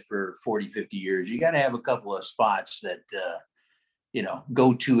doing it for 40, 50 years. You got to have a couple of spots that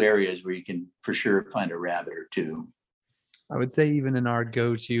go-to areas where you can for sure find a rabbit or two. I would say even in our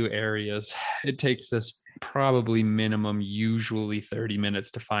go-to areas, it takes us probably minimum usually 30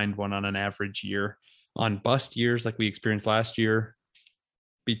 minutes to find one on an average year. On bust years like we experienced last year,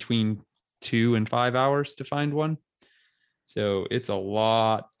 between 2 and 5 hours to find one. So it's a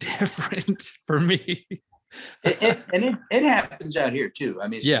lot different for me. It happens out here too. I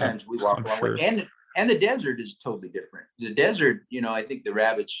mean, sometimes we walk along way. And the desert is totally different. The desert, I think the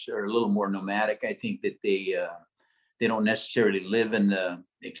rabbits are a little more nomadic. I think that they don't necessarily live in the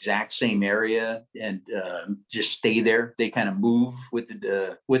exact same area and just stay there. They kind of move with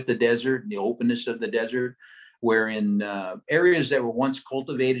the desert and the openness of the desert. Where in areas that were once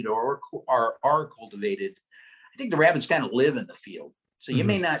cultivated or are cultivated, I think the rabbits kind of live in the field. So you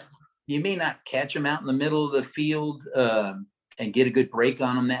may not catch them out in the middle of the field and get a good break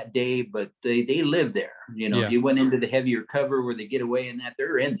on them that day, but they live there. If you went into the heavier cover where they get away in that,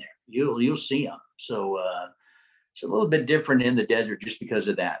 they're in there. You'll see them. So it's a little bit different in the desert just because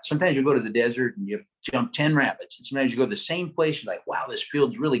of that. Sometimes you go to the desert and you jump 10 rabbits. And sometimes you go to the same place. You're like, wow, this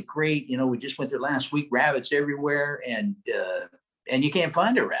field's really great. We just went there last week, rabbits everywhere. And you can't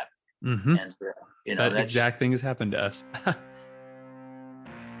find a rabbit. Mm-hmm. And, that exact thing has happened to us.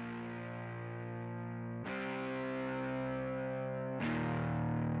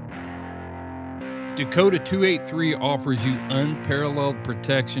 Dakota 283 offers you unparalleled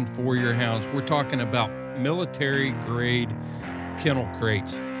protection for your hounds. We're talking about military grade kennel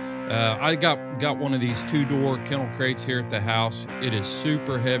crates. I got one of these 2-door kennel crates here at the house. It is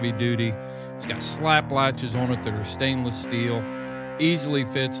super heavy duty. It's got slap latches on it that are stainless steel. Easily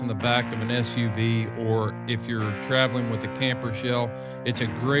fits in the back of an SUV, or if you're traveling with a camper shell, it's a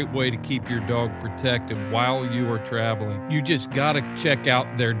great way to keep your dog protected while you are traveling. You just got to check out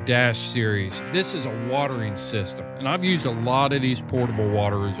their Dash series. This is a watering system, and I've used a lot of these portable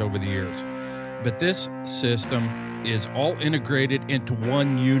waterers over the years, but this system is all integrated into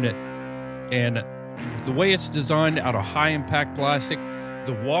one unit, and the way it's designed out of high impact plastic,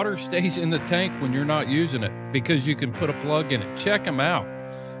 the water stays in the tank when you're not using it because you can put a plug in it. Check them out.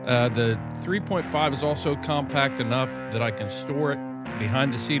 The 3.5 is also compact enough that I can store it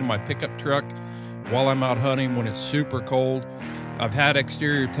behind the seat of my pickup truck while I'm out hunting when it's super cold. I've had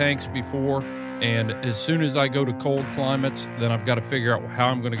exterior tanks before, and as soon as I go to cold climates, then I've got to figure out how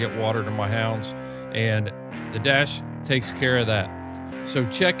I'm going to get water to my hounds, and the Dash takes care of that. So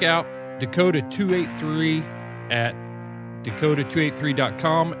check out Dakota 283 at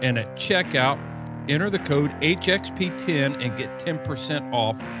Dakota283.com, and at checkout, enter the code HXP10 and get 10%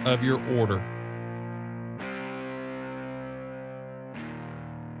 off of your order.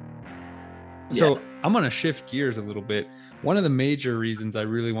 So I'm going to shift gears a little bit. One of the major reasons I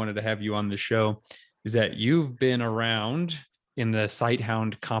really wanted to have you on the show is that you've been around in the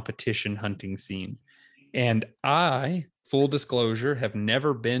Sighthound competition hunting scene. And I, full disclosure, have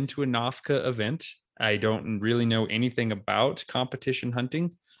never been to a NAFCA event. I don't really know anything about competition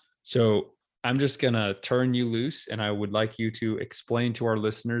hunting. So I'm just going to turn you loose, and I would like you to explain to our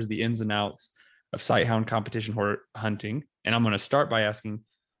listeners the ins and outs of Sighthound competition hunting. And I'm going to start by asking,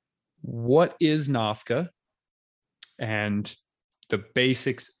 what is NAFCA and the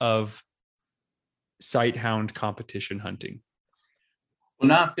basics of Sighthound competition hunting?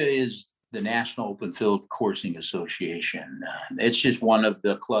 Well, NAFCA is the National Open Field Coursing Association. It's just one of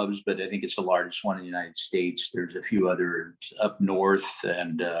the clubs, but I think it's the largest one in the United States. There's a few others up north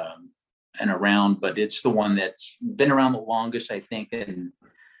and around, but it's the one that's been around the longest, I think, and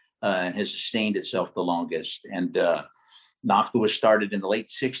has sustained itself the longest. And NAFTA was started in the late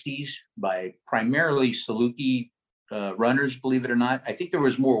 60s by primarily Saluki runners, believe it or not. I think there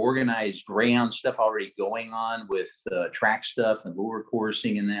was more organized greyhound stuff already going on with track stuff and lure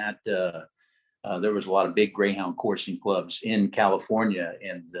coursing and that. There was a lot of big greyhound coursing clubs in California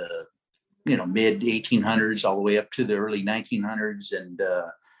in the mid 1800s all the way up to the early 1900s, and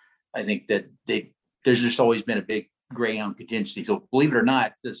I think that there's just always been a big greyhound contingency. So believe it or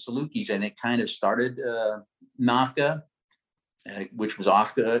not, the Salukis, I think, kind of started NAFTA, which was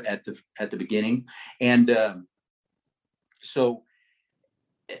OFCA at the beginning, and so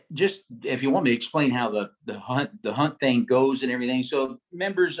just if you want me to explain how the hunt thing goes and everything. So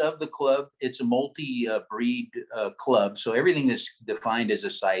members of the club, it's a multi-breed club. So everything is defined as a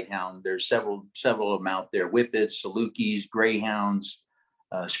sighthound. There's several of them out there: Whippets, Salukis, Greyhounds,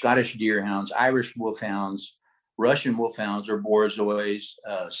 Scottish Deerhounds, Irish Wolfhounds, Russian Wolfhounds or Borzois,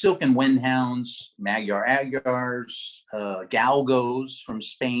 Silk and Windhounds, Magyar Agars, Galgos from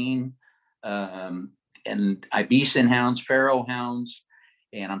Spain, and Ibisan Hounds, Pharaoh Hounds.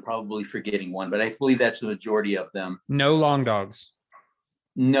 And I'm probably forgetting one, but I believe that's the majority of them. No long dogs.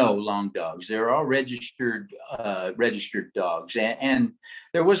 No long dogs. They're all registered dogs. And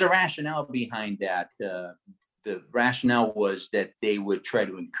there was a rationale behind that. The rationale was that they would try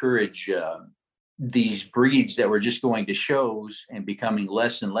to encourage these breeds that were just going to shows and becoming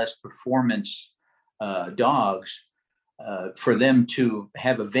less and less performance dogs, for them to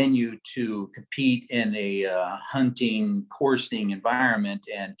have a venue to compete in a hunting, coursing environment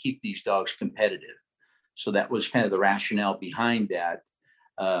and keep these dogs competitive. So that was kind of the rationale behind that,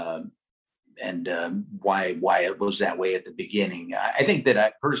 and why it was that way at the beginning. I think that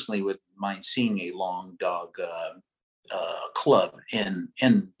I personally would mind seeing a long dog club in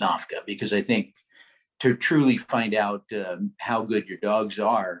NAFCA, because I think to truly find out how good your dogs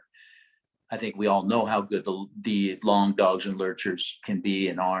are, I think we all know how good the long dogs and lurchers can be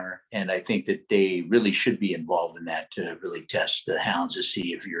and are. And I think that they really should be involved in that to really test the hounds to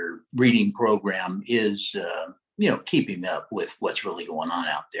see if your breeding program is, keeping up with what's really going on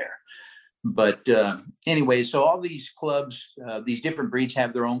out there. But anyway, so all these clubs, these different breeds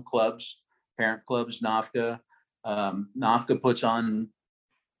have their own clubs, parent clubs, NAFCA. NAFCA puts on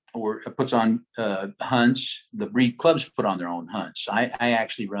hunts. The breed clubs put on their own hunts. I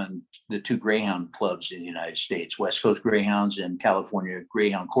actually run the two greyhound clubs in the United States, West Coast Greyhounds and California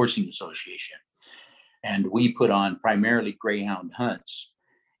Greyhound Coursing Association. And we put on primarily greyhound hunts.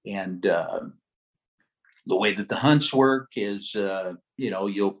 And the way that the hunts work is,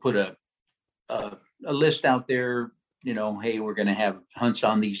 you'll put a list out there, hey, we're going to have hunts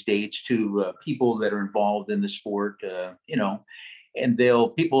on these dates to people that are involved in the sport, and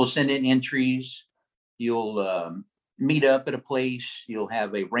people will send in entries. You'll meet up at a place. You'll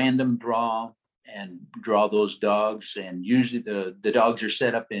have a random draw and draw those dogs. And usually the dogs are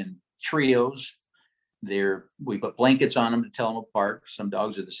set up in trios. We put blankets on them to tell them apart. Some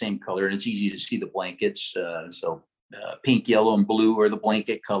dogs are the same color, and it's easy to see the blankets. So pink, yellow, and blue are the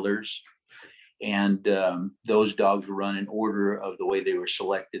blanket colors. And those dogs were run in order of the way they were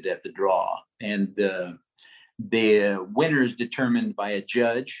selected at the draw. And the winner is determined by a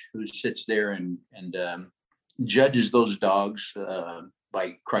judge who sits there and judges those dogs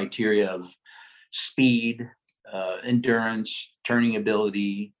by criteria of speed, endurance, turning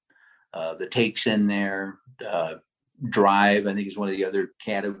ability, the takes in there, drive, I think is one of the other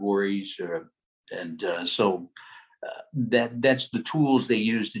categories. That's the tools they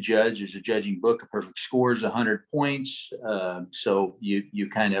use to judge. There's a judging book. A perfect score is 100 points. So you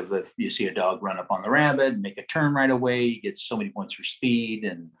kind of, if you see a dog run up on the rabbit and make a turn right away, you get so many points for speed,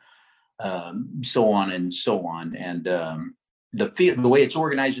 and so on and so on. And the way it's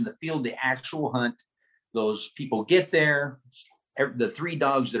organized in the field, the actual hunt, those people get there. The three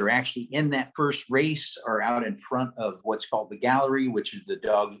dogs that are actually in that first race are out in front of what's called the gallery, which is the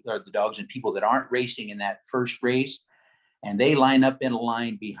dogs and people that aren't racing in that first race. And they line up in a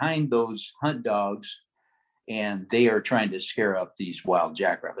line behind those hunt dogs, and they are trying to scare up these wild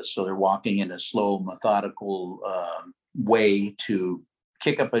jackrabbits. So they're walking in a slow, methodical way to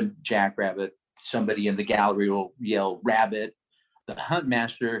kick up a jackrabbit. Somebody in the gallery will yell rabbit. The hunt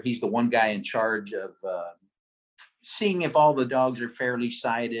master, he's the one guy in charge of seeing if all the dogs are fairly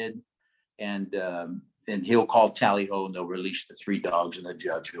sighted, and he'll call tally ho, and they'll release the three dogs, and the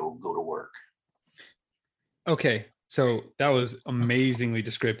judge will go to work. Okay, so that was amazingly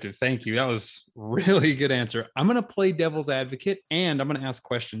descriptive. Thank you. That was really good answer. I'm going to play devil's advocate, and I'm going to ask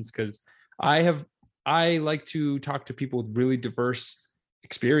questions, because I like to talk to people with really diverse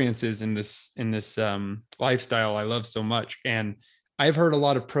experiences in this lifestyle I love so much. And I've heard a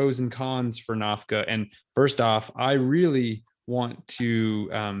lot of pros and cons for NAFCA. And first off, I really want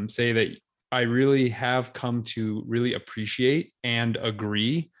to say that I really have come to really appreciate and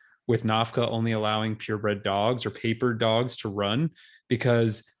agree with NAFCA only allowing purebred dogs or paper dogs to run,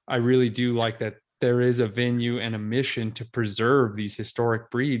 because I really do like that there is a venue and a mission to preserve these historic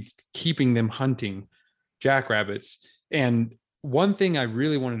breeds, keeping them hunting jackrabbits. And one thing I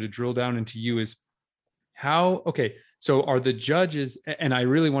really wanted to drill down into you is okay, so are the judges, and I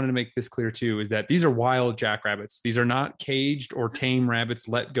really wanted to make this clear too, is that these are wild jackrabbits. These are not caged or tame rabbits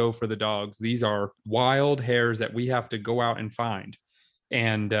let go for the dogs. These are wild hares that we have to go out and find.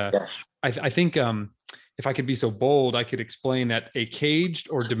 And I think if I could be so bold, I could explain that a caged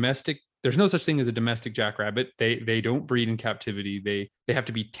or domestic, there's no such thing as a domestic jackrabbit. They don't breed in captivity. They have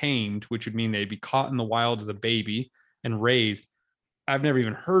to be tamed, which would mean they'd be caught in the wild as a baby and raised. I've never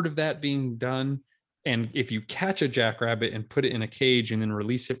even heard of that being done. And if you catch a jackrabbit and put it in a cage and then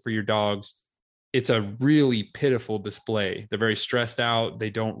release it for your dogs, it's a really pitiful display. They're very stressed out. They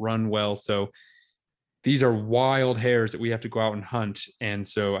don't run well. So these are wild hares that we have to go out and hunt. And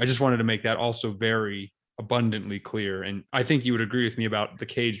so I just wanted to make that also very abundantly clear. And I think you would agree with me about the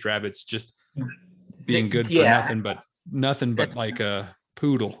caged rabbits just being good for nothing but like a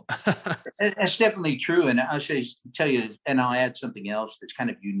poodle. That's definitely true. And I'll tell you, and I'll add something else that's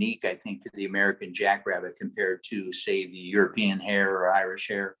kind of unique, I think, to the American jackrabbit compared to, say, the European hare or Irish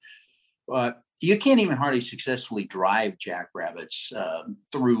hare. You can't even hardly successfully drive jackrabbits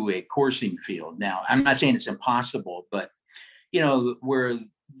through a coursing field. Now, I'm not saying it's impossible, but, where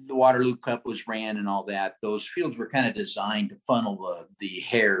the Waterloo Cup was ran and all that, those fields were kind of designed to funnel the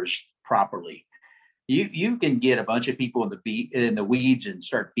hares properly. You can get a bunch of people in the weeds and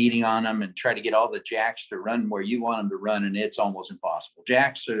start beating on them and try to get all the jacks to run where you want them to run, and it's almost impossible.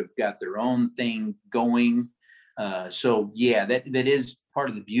 Jacks have got their own thing going. So yeah, that is part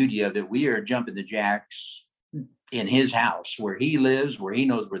of the beauty of it. We are jumping the jacks in his house where he lives, where he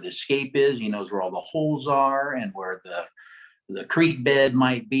knows where the escape is. He knows where all the holes are and where the creek bed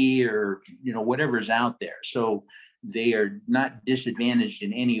might be, or, whatever's out there. So they are not disadvantaged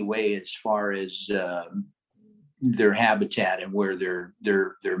in any way as far as their habitat and where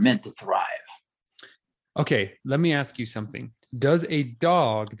they're meant to thrive. Okay, let me ask you something. Does a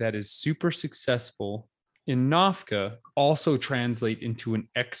dog that is super successful in NAFCA also translate into an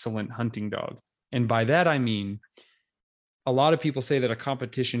excellent hunting dog? And by that, I mean, a lot of people say that a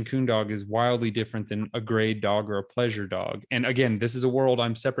competition coon dog is wildly different than a grade dog or a pleasure dog. And again, this is a world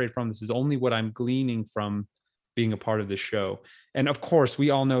I'm separated from. This is only what I'm gleaning from being a part of the show. And of course,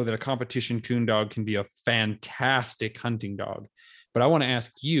 we all know that a competition coon dog can be a fantastic hunting dog. But I want to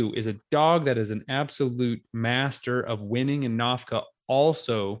ask you, is a dog that is an absolute master of winning in NAFCA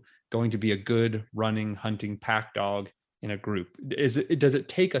also going to be a good running hunting pack dog in a group? Does it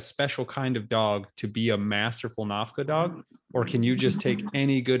take a special kind of dog to be a masterful NAFCA dog? Or can you just take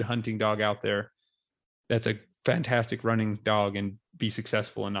any good hunting dog out there that's a fantastic running dog and be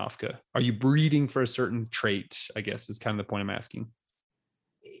successful in NAFCA? Are you breeding for a certain trait, I guess, is kind of the point I'm asking.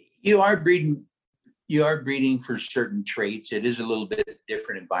 You are breeding for certain traits. It is a little bit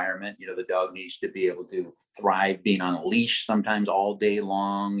different environment. The dog needs to be able to thrive being on a leash sometimes all day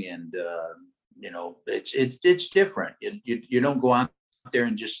long. And, it's different. You don't go out there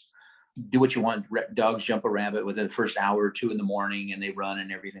and just do what you want. Dogs jump a rabbit within the first hour or two in the morning and they run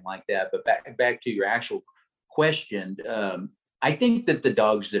and everything like that. But back to your actual question, I think that the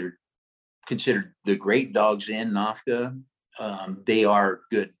dogs that are considered the great dogs in NAFCA, they are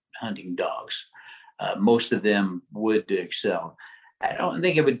good hunting dogs. Most of them would excel. I don't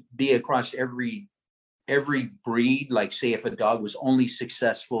think it would be across every breed. Like, say, if a dog was only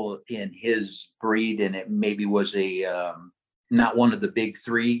successful in his breed and it maybe was not one of the big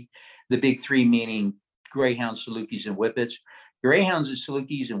three. The big three meaning greyhounds, Salukis, and whippets. Greyhounds and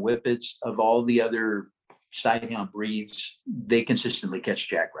Salukis and whippets, of all the other Sighthound breeds, they consistently catch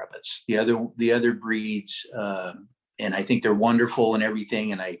jackrabbits. The other breeds, and I think they're wonderful and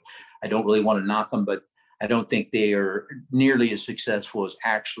everything, and I don't really want to knock them, but I don't think they are nearly as successful as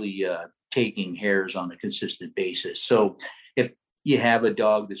actually taking hares on a consistent basis. So if you have a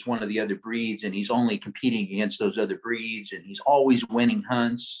dog that's one of the other breeds and he's only competing against those other breeds and he's always winning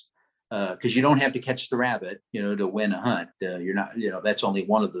hunts, because you don't have to catch the rabbit, to win a hunt. You're not, that's only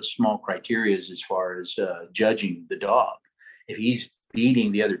one of the small criteria as far as judging the dog. If he's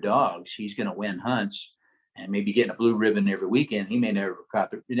beating the other dogs, he's going to win hunts and maybe getting a blue ribbon every weekend. He may never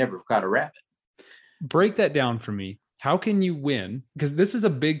have caught a rabbit. Break that down for me. How can you win? Because this is a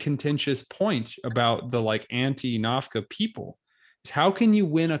big contentious point about the anti-NAFCA people. How can you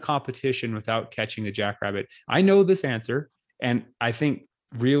win a competition without catching a jackrabbit? I know this answer. And I think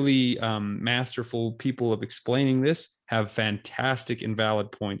really masterful people of explaining this have fantastic and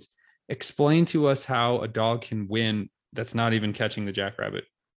valid points. Explain to us how a dog can win that's not even catching the jackrabbit.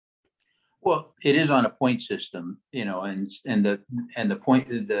 Well, it is on a point system, and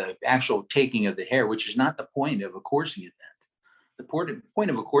the actual taking of the hare, which is not the point of a coursing event. The point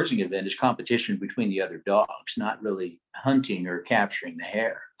of a coursing event is competition between the other dogs, not really hunting or capturing the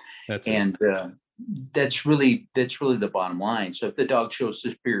hare. That's really the bottom line. So if the dog shows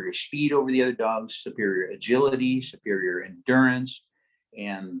superior speed over the other dogs, superior agility, superior endurance,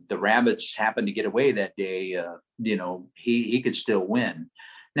 and the rabbits happen to get away that day, he could still win.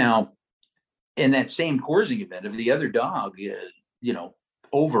 Now, in that same coursing event, if the other dog,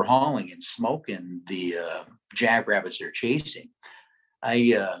 overhauling and smoking the jackrabbits they're chasing,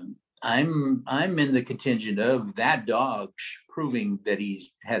 I'm in the contingent of that dog proving that he's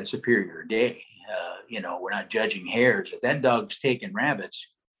had a superior day. We're not judging hares. If that dog's taking rabbits,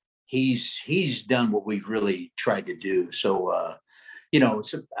 he's done what we've really tried to do. So,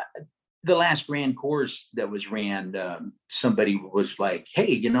 the last grand course that was ran, somebody was like,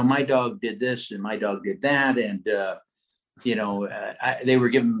 hey, my dog did this and my dog did that. And, they were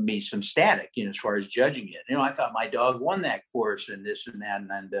giving me some static, as far as judging it. I thought my dog won that course and this and that.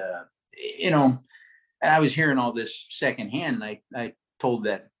 And I was hearing all this secondhand. And I told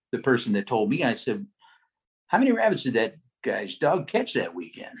the person that told me, I said, how many rabbits did that guy's dog catch that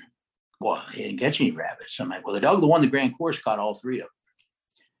weekend? Well, he didn't catch any rabbits. I'm like, well, the dog that won the grand course caught all three of them.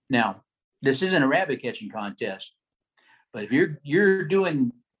 Now, this isn't a rabbit catching contest, but if you're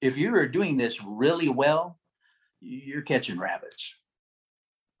doing this really well, you're catching rabbits.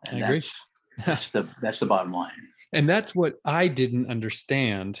 And I agree. That's the bottom line. And that's what I didn't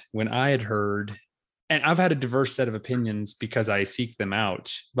understand when I had heard, and I've had a diverse set of opinions because I seek them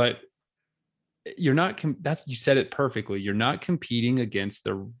out, but you're not, you said it perfectly. You're not competing against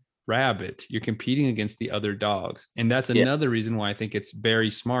the rabbit, you're competing against the other dogs. And that's another reason why I think it's very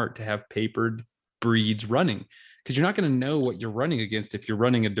smart to have papered breeds running, because you're not going to know what you're running against if you're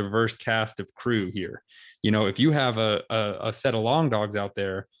running a diverse cast of crew here. If you have a set of long dogs out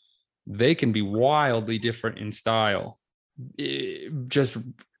there, they can be wildly different in style just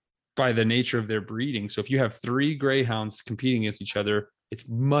by the nature of their breeding. So if you have 3 greyhounds competing against each other, it's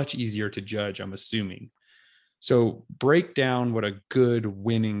much easier to judge, I'm assuming. So break down what a good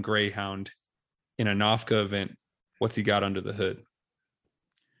winning greyhound in a NOFCA event, what's he got under the hood?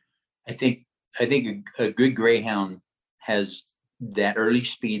 I think a good greyhound has that early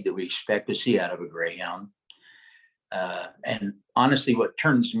speed that we expect to see out of a greyhound. And honestly, what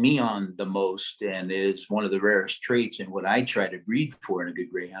turns me on the most and is one of the rarest traits and what I try to breed for in a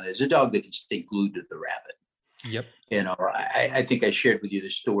good greyhound is a dog that can stay glued to the rabbit. Yep. I think I shared with you the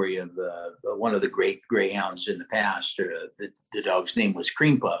story of one of the great greyhounds in the past. The dog's name was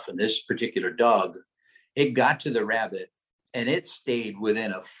Cream Puff, and this particular dog, it got to the rabbit and it stayed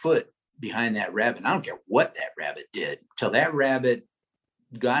within a foot behind that rabbit. I don't care what that rabbit did till that rabbit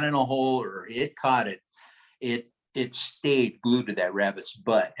got in a hole or it caught it. It stayed glued to that rabbit's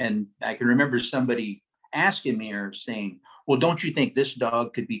butt. And I can remember somebody asking me or saying, well, don't you think this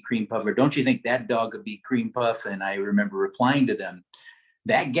dog could be Cream Puff, or don't you think that dog could be Cream Puff? And I remember replying to them,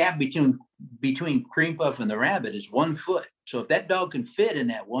 that gap between Cream Puff and the rabbit is 1 foot. So if that dog can fit in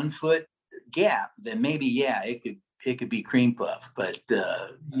that 1 foot gap, then maybe, it could be Cream Puff. But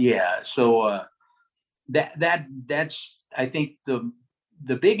so that's I think the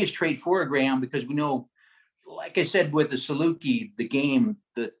biggest trait for a greyhound, because we know, like I said, with the Saluki, the game,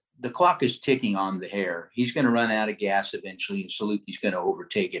 the clock is ticking on the hare. He's going to run out of gas eventually, and Saluki's going to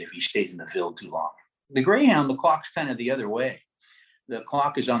overtake it if he stays in the field too long. The greyhound, the clock's kind of the other way. The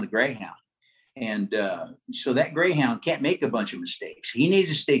clock is on the greyhound. And so that greyhound can't make a bunch of mistakes. He needs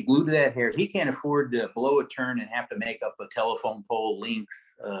to stay glued to that hare. He can't afford to blow a turn and have to make up a telephone pole length,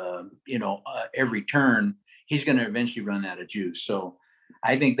 every turn. He's going to eventually run out of juice. So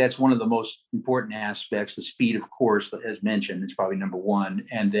I think that's one of the most important aspects. The speed, of course, as mentioned, is probably number one.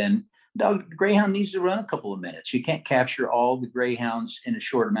 And then the greyhound needs to run a couple of minutes. You can't capture all the greyhounds in a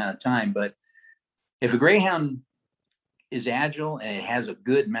short amount of time. But if a greyhound is agile and it has a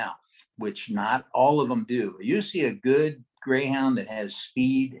good mouth, which not all of them do, you see a good greyhound that has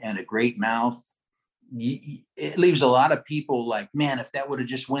speed and a great mouth, it leaves a lot of people like, man, if that would have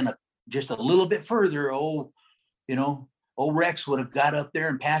just went just a little bit further, old Rex would have got up there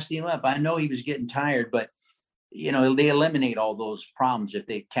and passed him up. I know he was getting tired, but they eliminate all those problems if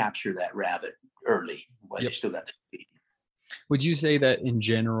they capture that rabbit early. But They still got the speed. Would you say that in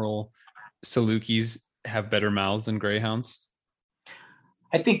general, Salukis have better mouths than greyhounds?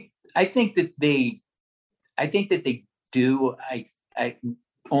 I think that they do. I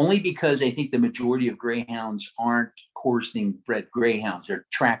only because I think the majority of greyhounds aren't coursing bred greyhounds. They're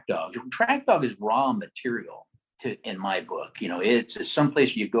track dogs. Track dog is raw material in my book. It's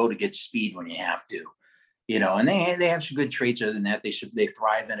someplace you go to get speed when you have to. And they have some good traits. Other than that, they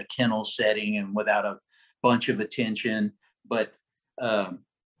thrive in a kennel setting and without a bunch of attention. But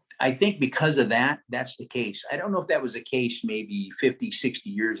I think because of that, that's the case. I don't know if that was the case maybe 50, 60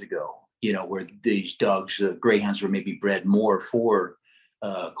 years ago, where these dogs, greyhounds, were maybe bred more for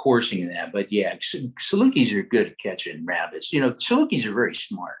coursing and that. But yeah, Salukis are good at catching rabbits. Salukis are very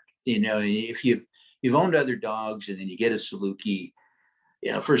smart. If you've owned other dogs and then you get a Saluki,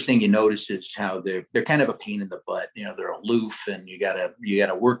 first thing you notice is how they're kind of a pain in the butt. They're aloof, and you gotta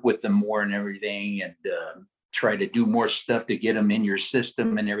work with them more and everything, and try to do more stuff to get them in your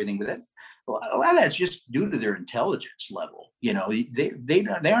system and everything. But that's a lot of that's just due to their intelligence level.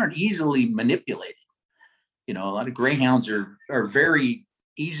 They aren't easily manipulated. A lot of greyhounds are very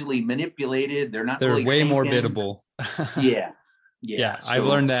easily manipulated. They're really way thinking. More biddable. Yeah. I've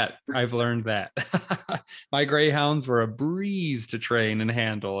learned that. My greyhounds were a breeze to train and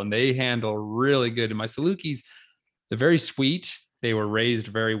handle, and they handle really good. And my Salukis, they're very sweet. They were raised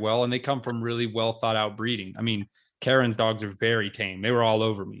very well, and they come from really well thought out breeding. I mean, Karen's dogs are very tame. They were all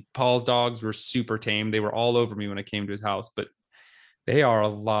over me. Paul's dogs were super tame. They were all over me when I came to his house, but they are a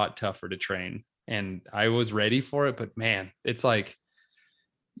lot tougher to train. And I was ready for it, but man, it's like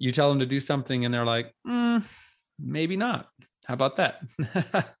you tell them to do something and they're like, maybe not. How about that?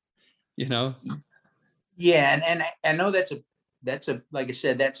 Yeah. And I know that's a, like I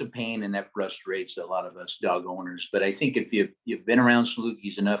said, that's a pain, and that frustrates a lot of us dog owners. But I think if you've been around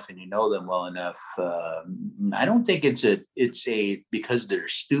Salukis enough and you know them well enough, I don't think it's because they're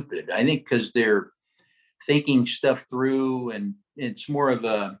stupid. I think because they're thinking stuff through, and it's more of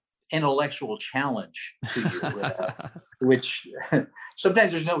a intellectual challenge to you, which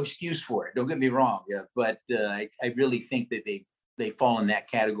sometimes there's no excuse for it. Don't get me wrong. Yeah, but I really think that they fall in that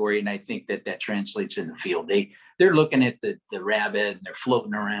category, and I think that translates in the field. They're looking at the rabbit, and they're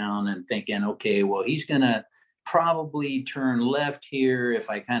floating around and thinking, okay, well, he's gonna probably turn left here if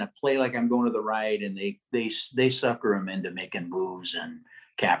I kind of play like I'm going to the right, and they sucker him into making moves and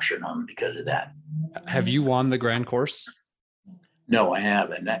capturing them because of that. Have you won the grand course? No, I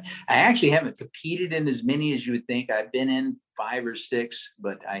haven't. I actually haven't competed in as many as you would think. I've been in 5 or 6,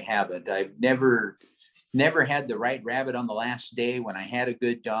 but I haven't. I've never had the right rabbit on the last day when I had a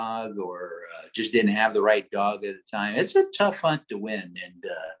good dog, or just didn't have the right dog at the time. It's a tough hunt to win. And,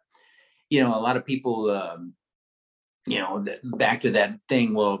 a lot of people, back to that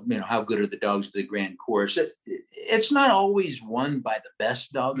thing, well, how good are the dogs of the grand course? It's not always won by the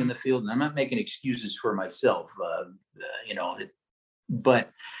best dog in the field. And I'm not making excuses for myself, but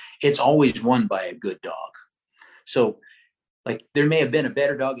it's always won by a good dog. So, like, there may have been a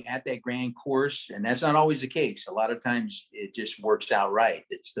better dog at that grand course, and that's not always the case. A lot of times it just works out right.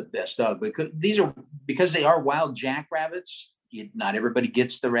 It's the best dog. Because they are wild jackrabbits, not everybody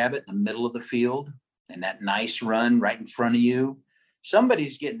gets the rabbit in the middle of the field and that nice run right in front of you.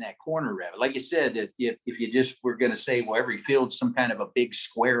 Somebody's getting that corner rabbit. Like you said, if you just were going to say, well, every field's some kind of a big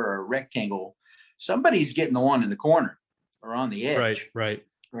square or a rectangle, somebody's getting the one in the corner or on the edge. Right.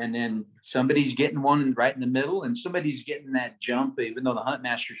 And then somebody's getting one right in the middle, and somebody's getting that jump, even though the hunt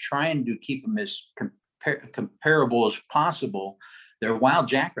master's trying to keep them as comparable as possible. They're wild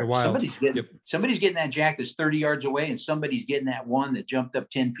jackrabbits. Somebody's getting that jack that's 30 yards away, and somebody's getting that one that jumped up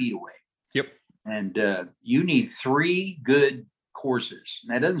 10 feet away. Yep. And you need 3 good courses.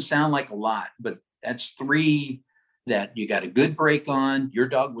 And that doesn't sound like a lot, but that's 3 that you got a good break on. Your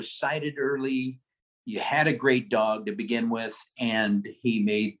dog was sighted early. You had a great dog to begin with, and he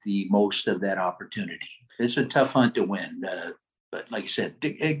made the most of that opportunity. It's a tough hunt to win, but like I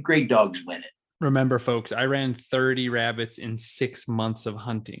said, great dogs win it. Remember, folks, I ran 30 rabbits in 6 months of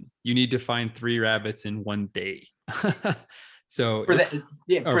hunting. You need to find 3 rabbits in 1 day. So for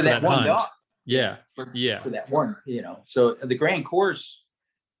that one dog. Yeah. For that one, So the grand course,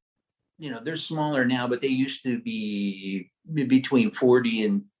 they're smaller now, but they used to be between 40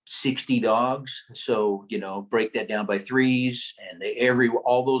 and 60 dogs. So, break that down by 3s, and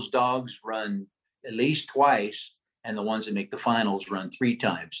all those dogs run at least twice, and the ones that make the finals run 3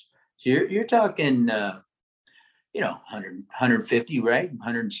 times. So you're talking, 100, 150, right?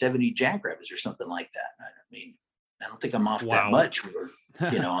 170 jackrabbits or something like that. I mean, I don't think I'm off that much,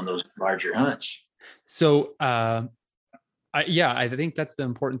 on those larger hunts. So, I think that's the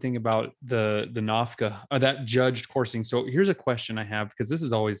important thing about the NOFCA, that judged coursing. So here's a question I have, because this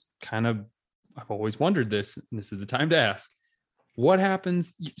is always I've always wondered this, and this is the time to ask. what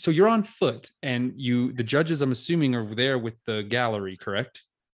happens? So you're on foot, and the judges, I'm assuming, are there with the gallery, correct?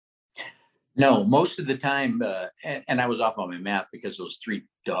 No, most of the time, and I was off on my math because those 3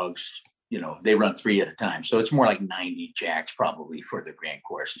 dogs, they run 3 at a time. So it's more like 90 jacks probably for the grand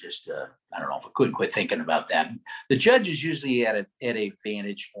course. Just, I don't know if I couldn't quit thinking about that. The judge is usually at a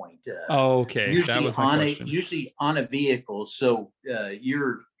vantage point. Okay, that was my question. Usually on a vehicle. So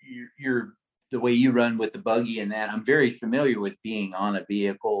you're the way you run with the buggy and that, I'm very familiar with being on a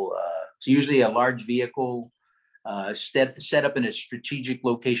vehicle. It's usually a large vehicle. Set up in a strategic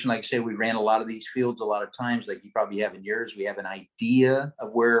location. Like I say, we ran a lot of these fields a lot of times, like you probably have in yours. We have an idea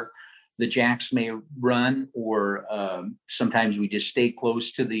of where the jacks may run, or sometimes we just stay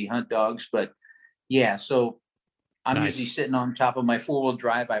close to the hunt dogs. But yeah, so I'm usually sitting on top of my 4-wheel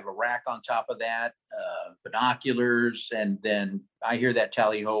drive. I have a rack on top of that, binoculars, and then I hear that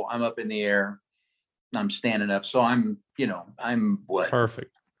tally ho. I'm up in the air. I'm standing up. So I'm what?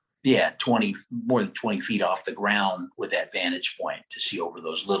 Perfect. Yeah, more than 20 feet off the ground with that vantage point to see over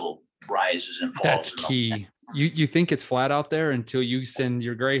those little rises and falls. That's key. You think it's flat out there until you send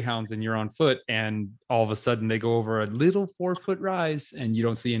your greyhounds and you're on foot, and all of a sudden they go over a little 4-foot rise and you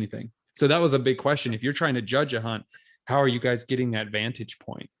don't see anything. So that was a big question. If you're trying to judge a hunt, how are you guys getting that vantage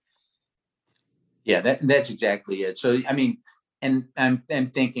point? Yeah, that's exactly it. So, I mean, and I'm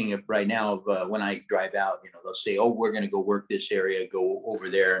thinking of right now of when I drive out, they'll say, oh, we're going to go work this area, go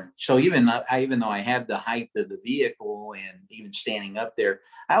over there. So even though I have the height of the vehicle and even standing up there,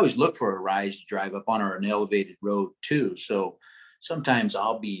 I always look for a rise to drive up on, or an elevated road too. So sometimes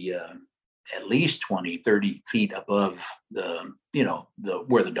I'll be at least 20, 30 feet above the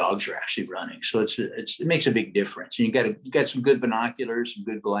where the dogs are actually running. So it makes a big difference. And you got some good binoculars, some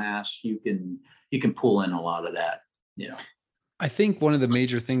good glass. You can pull in a lot of that, I think one of the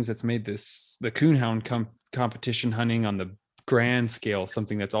major things that's made the coonhound competition hunting on the grand scale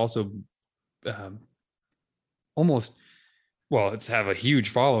something that's also it's have a huge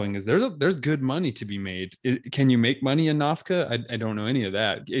following is there's good money to be made. Can you make money in NAFCA? I don't know any of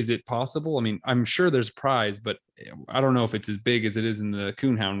that. Is it possible? I mean, I'm sure there's prize, but I don't know if it's as big as it is in the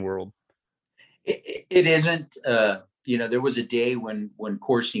coonhound world. It isn't. There was a day when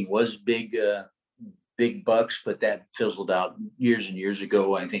coursing was big bucks, but that fizzled out years and years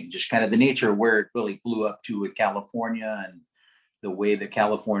ago. I think just kind of the nature of where it really blew up to with California, and the way that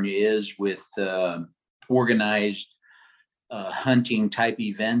California is with organized hunting type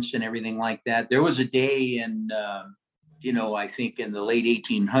events and everything like that. There was a day in, I think in the late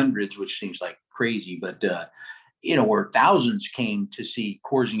 1800s, which seems like crazy, but where thousands came to see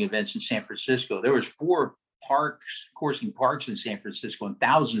coursing events in San Francisco. There was 4 coursing parks in San Francisco, and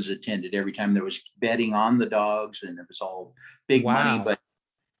thousands attended every time there was betting on the dogs, and it was all big money. But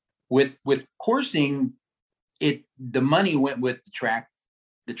with coursing, the money went with the track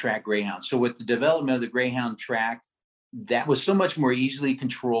greyhound. So with the development of the greyhound track, that was so much more easily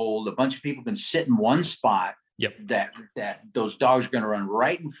controlled. A bunch of people can sit in one spot. Yep. That those dogs are going to run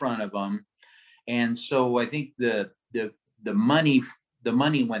right in front of them, and so I think the money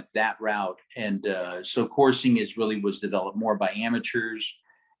went that route, and so coursing was developed more by amateurs.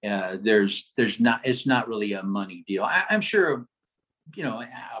 It's not really a money deal. I'm sure,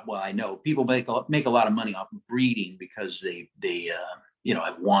 I know people make a lot of money off of breeding because they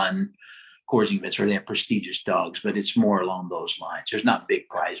have won coursing events or they have prestigious dogs, but it's more along those lines. There's not big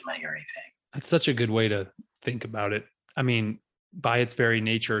prize money or anything. That's such a good way to think about it. I mean, by its very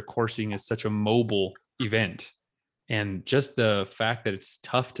nature, coursing is such a mobile event. And just the fact that it's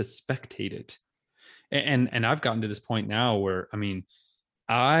tough to spectate it. And I've gotten to this point now where, I mean,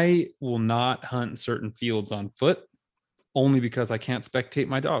 I will not hunt certain fields on foot only because I can't spectate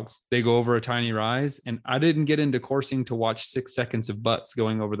my dogs. They go over a tiny rise, and I didn't get into coursing to watch 6 seconds of butts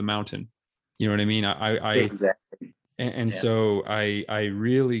going over the mountain. You know what I mean? Exactly. So I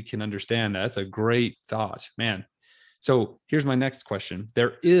really can understand that. That's a great thought, man. So here's my next question.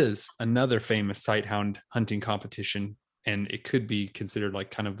 There is another famous sighthound hunting competition, and it could be considered like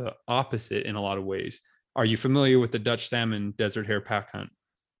kind of the opposite in a lot of ways. Are you familiar with the Dutch salmon desert hare pack hunt?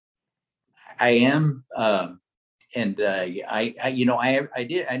 I am. I never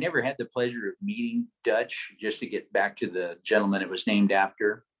had the pleasure of meeting Dutch, just to get back to the gentleman it was named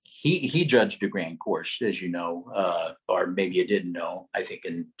after. He judged a grand course, as you know, or maybe you didn't know, I think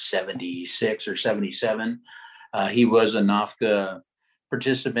in 76 or 77. He was a NAFCA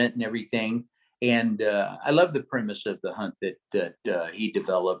participant and everything. And I love the premise of the hunt that he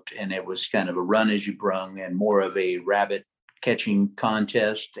developed. And it was kind of a run as you brung and more of a rabbit catching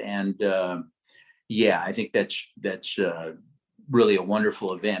contest. And I think that's really a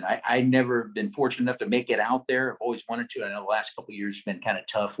wonderful event. I never been fortunate enough to make it out there. I've always wanted to. I know the last couple of years have been kind of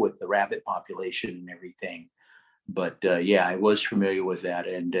tough with the rabbit population and everything. But yeah, I was familiar with that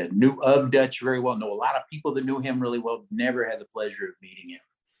and knew of Dutch very well. Know a lot of people that knew him really well. Never had the pleasure of meeting him.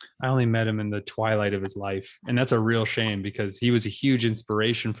 I only met him in the twilight of his life. And that's a real shame because he was a huge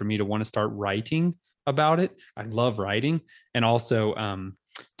inspiration for me to want to start writing about it. I love writing, and also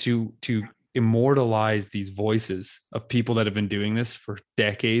to immortalize these voices of people that have been doing this for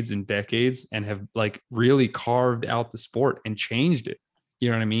decades and decades and have like really carved out the sport and changed it. You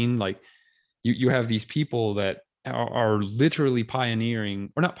know what I mean? Like you have these people that are literally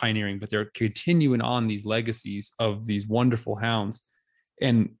pioneering, or not pioneering, but they're continuing on these legacies of these wonderful hounds.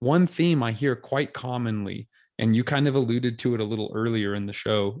 And one theme I hear quite commonly, and you kind of alluded to it a little earlier in the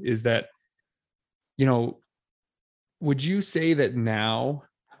show, is that, you know, would you say that now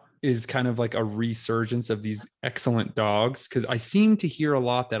is kind of like a resurgence of these excellent dogs? Because I seem to hear a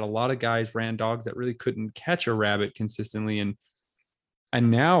lot that a lot of guys ran dogs that really couldn't catch a rabbit consistently.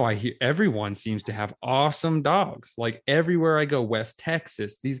 And now I hear everyone seems to have awesome dogs. Like everywhere I go, West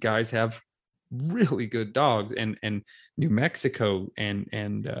Texas, these guys have really good dogs, and New Mexico and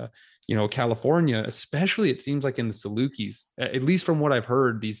you know, California, especially. It seems like in the Salukis, at least from what I've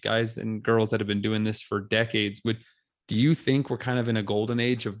heard, these guys and girls that have been doing this for decades. Do you think we're kind of in a golden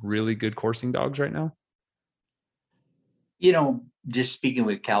age of really good coursing dogs right now? You know, just speaking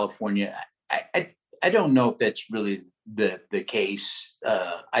with California, I don't know if that's really the case.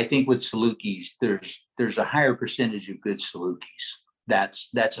 I think with Salukis, there's a higher percentage of good Salukis.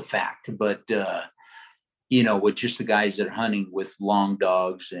 That's a fact. But you know, with just the guys that are hunting with long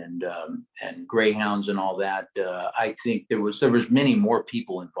dogs and greyhounds and all that, I think there was many more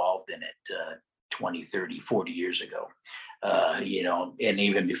people involved in it 20, 30, 40 years ago. You know, and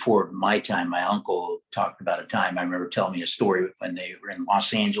even before my time, my uncle talked about a time. I remember telling me a story when they were in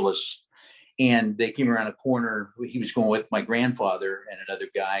Los Angeles and they came around a corner. He was going with my grandfather and another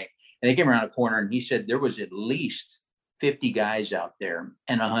guy, and they came around a corner and he said there was at least 50 guys out there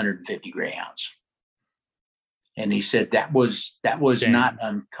and 150 greyhounds. And he said that was Dang. not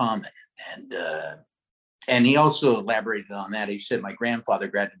uncommon. And he also elaborated on that. He said, my grandfather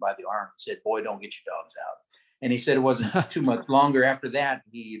grabbed him by the arm and said, boy, don't get your dogs out. And he said it wasn't too much longer after that.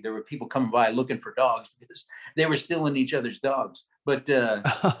 There were people coming by looking for dogs because they were stealing each other's dogs. But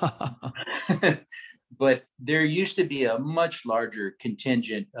but there used to be a much larger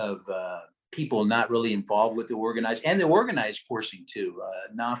contingent of people not really involved with the organized coursing too.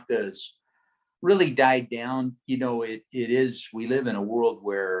 NAFTA's really died down. You know, we live in a world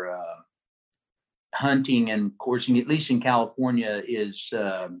where hunting and coursing, at least in California, is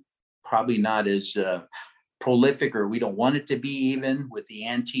probably not as prolific, or we don't want it to be, even with the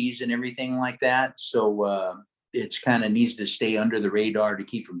antes and everything like that. So it's kind of needs to stay under the radar to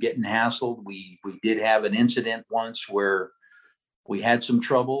keep from getting hassled. We did have an incident once where we had some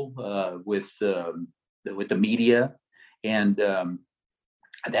trouble with the media, and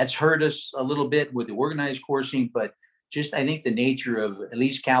that's hurt us a little bit with the organized coursing. But just, I think the nature of at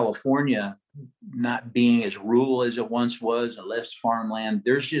least California not being as rural as it once was, and less farmland,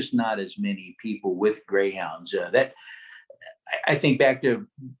 there's just not as many people with greyhounds. That I think back to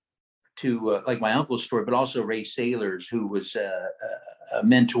like my uncle's story, but also Ray Sailors, who was a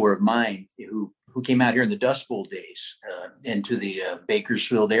mentor of mine, who came out here in the Dust Bowl days into the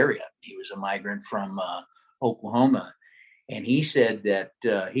Bakersfield area. He was a migrant from Oklahoma, and he said that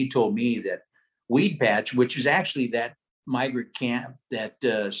he told me that Weed Patch, which is actually that migrant camp that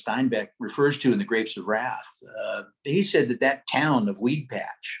Steinbeck refers to in The Grapes of Wrath. He said that town of Weed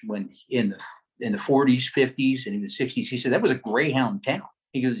Patch, when in the 40s, 50s, and even the 60s, he said that was a greyhound town.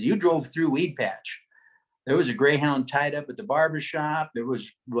 He goes, you drove through Weed Patch, there was a greyhound tied up at the barbershop. There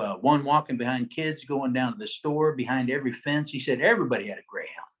was one walking behind kids going down to the store. Behind every fence, he said everybody had a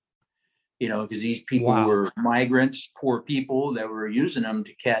greyhound. You know, because these people were migrants, poor people that were using them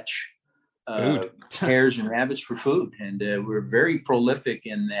to catch hares and rabbits for food, and we're very prolific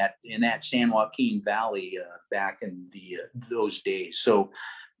in that San Joaquin Valley back in those days. So,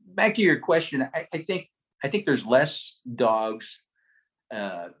 back to your question, I think there's less dogs,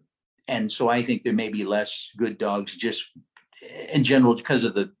 and so I think there may be less good dogs just in general because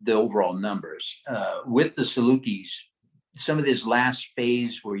of the overall numbers. With the Salukis, some of this last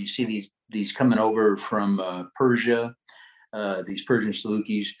phase where you see these coming over from Persia, these Persian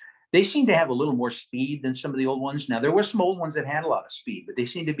Salukis, they seem to have a little more speed than some of the old ones. Now, there were some old ones that had a lot of speed, but they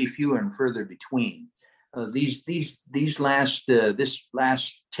seem to be fewer and further between. This last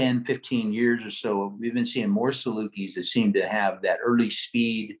 10, 15 years or so, we've been seeing more Salukis that seem to have that early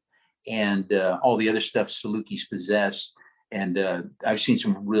speed and all the other stuff Salukis possess. And I've seen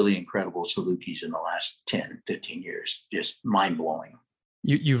some really incredible Salukis in the last 10, 15 years, just mind blowing.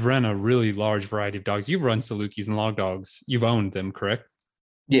 You've run a really large variety of dogs. You've run Salukis and log dogs. You've owned them, correct?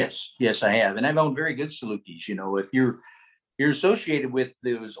 Yes, I have. And I've owned very good Salukis. You know, if you're associated with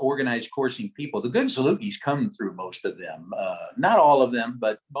those organized coursing people, the good Salukis come through most of them. Not all of them,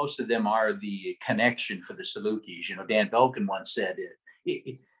 but most of them are the connection for the Salukis. You know, Dan Belkin once said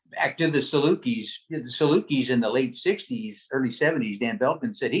back to the Salukis in the late 60s, early 70s, Dan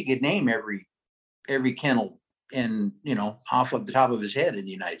Belkin said he could name every kennel and, you know, off of the top of his head in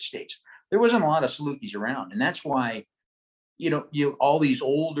the United States. There wasn't a lot of Salukis around. And that's why, you know, all these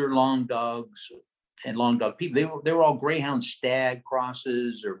older long dogs and long dog people, they were all Greyhound stag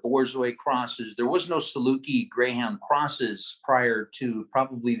crosses or Borzoi crosses. There was no Saluki Greyhound crosses prior to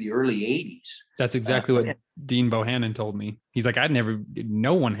probably the early 80s. That's exactly what Dean Bohannon told me. He's like,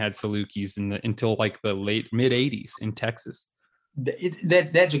 no one had Salukis until like the mid 80s in Texas.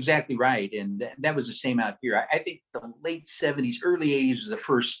 That's exactly right. And that was the same out here. I think the late 70s, early 80s were the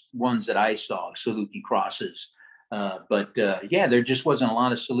first ones that I saw, Saluki crosses. But there just wasn't a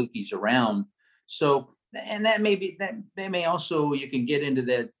lot of Salukis around. So, and that may be that they may also, you can get into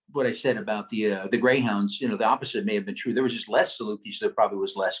that, what I said about the Greyhounds, you know, the opposite may have been true. There was just less Salukis. There probably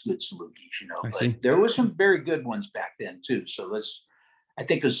was less good Salukis, you know, but there was some very good ones back then too. So I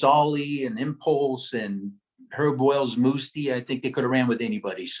think Azali and Impulse and Herb Wells Moosty, I think they could have ran with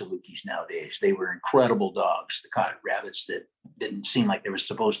anybody's Salukis nowadays. They were incredible dogs. They caught rabbits that didn't seem like they were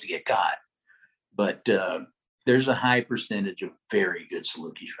supposed to get caught. But there's a high percentage of very good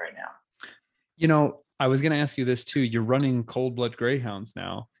Salukis right now. You know, I was going to ask you this too. You're running cold blood Greyhounds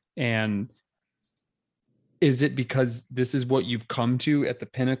now. And is it because this is what you've come to at the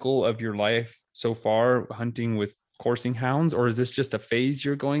pinnacle of your life so far, hunting with coursing hounds? Or is this just a phase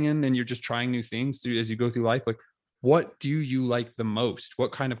you're going in and you're just trying new things as you go through life? Like, what do you like the most?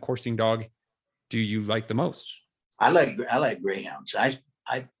 What kind of coursing dog do you like the most? I like Greyhounds.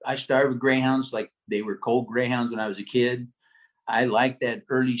 I started with Greyhounds, like they were cold Greyhounds when I was a kid. I like that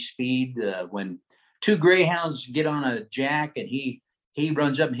early speed when two Greyhounds get on a jack and he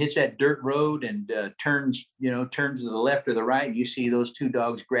runs up and hits that dirt road and turns to the left or the right. And you see those two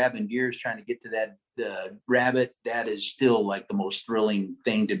dogs grabbing gears trying to get to that rabbit. That is still like the most thrilling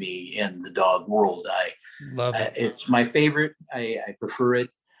thing to me in the dog world. I love it. It's my favorite. I prefer it.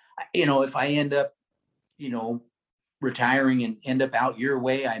 You know, if I end up, you know, retiring and end up out your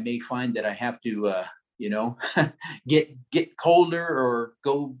way, I may find that I have to, get colder or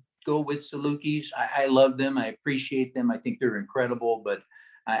go with Salukis. I love them. I appreciate them. I think they're incredible, but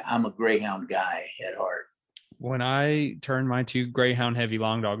I'm a Greyhound guy at heart. When I turn my two Greyhound heavy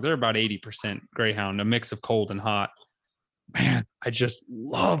long dogs, they're about 80% Greyhound, a mix of cold and hot. Man, I just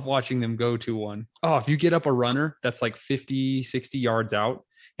love watching them go 2-1. Oh, if you get up a runner that's like 50, 60 yards out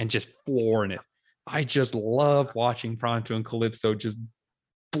and just flooring it. I just love watching Pronto and Calypso just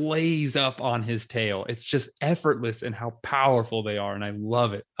blaze up on his tail. It's just effortless and how powerful they are. And I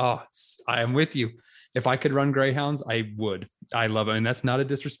love it. I am with you. If I could run Greyhounds, I would. I love it. And that's not a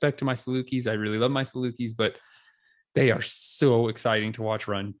disrespect to my Salukis. I really love my Salukis, but they are so exciting to watch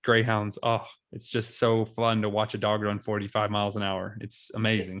run. Greyhounds, it's just so fun to watch a dog run 45 miles an hour. It's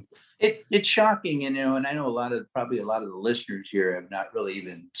amazing. It's shocking, you know, and I know probably a lot of the listeners here have not really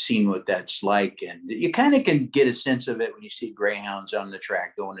even seen what that's like. And you kind of can get a sense of it when you see Greyhounds on the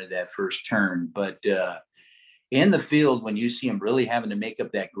track going to that first turn. But in the field, when you see them really having to make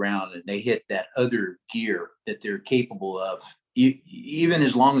up that ground and they hit that other gear that they're capable of, even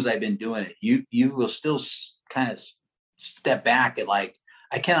as long as I've been doing it, you will still kind of step back and like,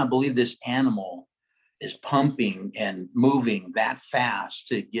 I cannot believe this animal is pumping and moving that fast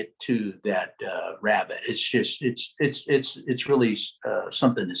to get to that rabbit. It's just, it's really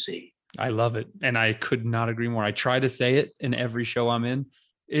something to see. I love it. And I could not agree more. I try to say it in every show I'm in.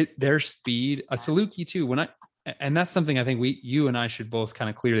 Their speed, a Saluki too. And that's something I think you and I should both kind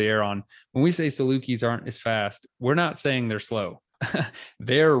of clear the air on. When we say Salukis aren't as fast, we're not saying they're slow.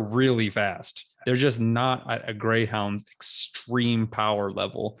 They're really fast. They're just not at a Greyhound's extreme power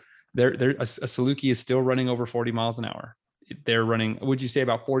level. A Saluki is still running over 40 miles an hour. They're running, would you say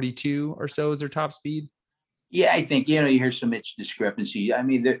about 42 or so is their top speed? Yeah, I think, you hear some discrepancy. I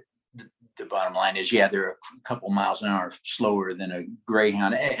mean, the bottom line is, they're a couple miles an hour slower than a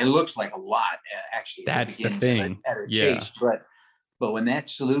Greyhound. It looks like a lot, actually. That's the thing. Chase, but when that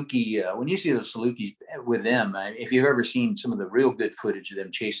Saluki, when you see those Salukis with them, if you've ever seen some of the real good footage of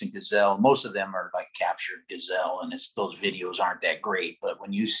them chasing gazelle, most of them are like captured gazelle, and those videos aren't that great. But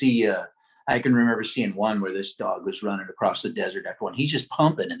when you see, I can remember seeing one where this dog was running across the desert after one. He's just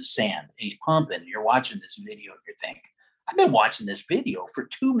pumping in the sand. He's pumping. You're watching this video and you're thinking, I've been watching this video for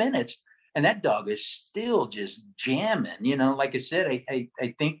 2 minutes, and that dog is still just jamming. Like I said,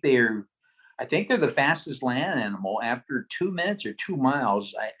 I think they're the fastest land animal after 2 minutes or 2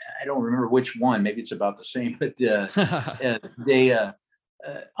 miles. I don't remember which one. Maybe it's about the same, but they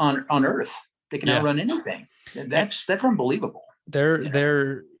on Earth, they can outrun anything. That's unbelievable.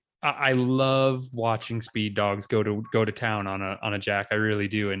 I love watching speed dogs go to town on a jack. I really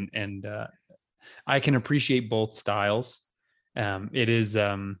do, and I can appreciate both styles. It is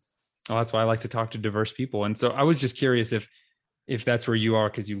that's why I like to talk to diverse people. And so I was just curious if that's where you are,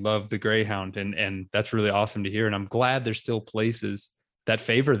 because you love the greyhound, and that's really awesome to hear. And I'm glad there's still places that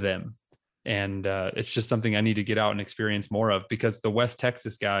favor them. And it's just something I need to get out and experience more of, because the West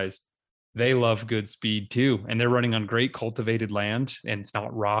Texas guys, they love good speed too. And they're running on great cultivated land, and it's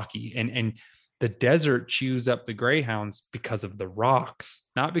not rocky. And the desert chews up the greyhounds because of the rocks,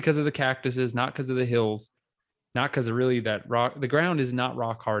 not because of the cactuses, not because of the hills, not because of really that rock. The ground is not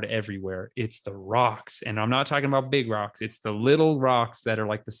rock hard everywhere. It's the rocks. And I'm not talking about big rocks. It's the little rocks that are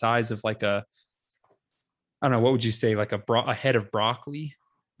like the size of like I don't know, what would you say? Like a head of broccoli,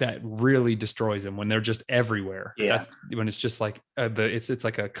 that really destroys them when they're just everywhere. Yeah. That's when it's just like it's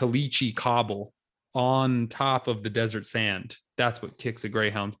like a caliche cobble on top of the desert sand. That's what kicks a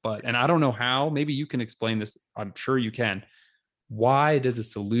greyhound's butt. And I don't know how, maybe you can explain this. I'm sure you can. Why does a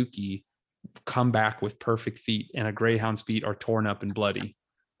Saluki come back with perfect feet and a greyhound's feet are torn up and bloody?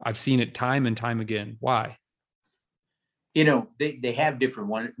 I've seen it time and time again. Why? They have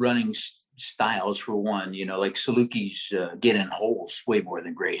different running styles for one. Like Salukis get in holes way more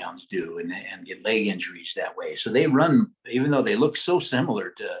than greyhounds do, and get leg injuries that way. So they run, even though they look so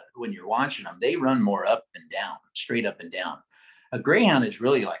similar to when you're watching them, they run more up and down, straight up and down. A greyhound is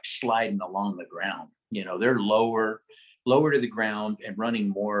really like sliding along the ground. They're lower to the ground and running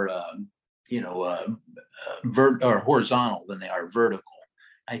more or horizontal than they are vertical.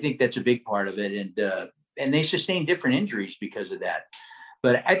 I think that's a big part of it, and they sustain different injuries because of that.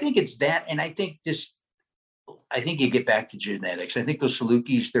 But I think it's that, and I think you get back to genetics. I think those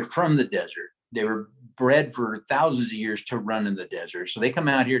Salukis, they're from the desert. They were bred for thousands of years to run in the desert. So they come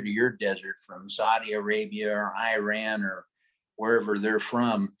out here to your desert from Saudi Arabia or Iran or wherever they're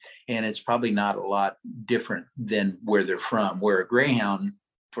from, and it's probably not a lot different than where they're from. Where a greyhound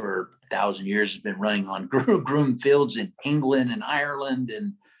for 1,000 years has been running on groomed fields in England and Ireland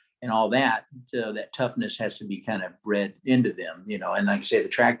and all that. So that toughness has to be kind of bred into them, and like I say, the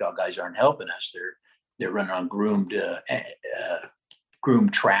track dog guys aren't helping us. They're running on groomed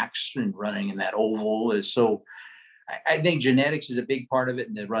tracks and running in that oval. So I think genetics is a big part of it,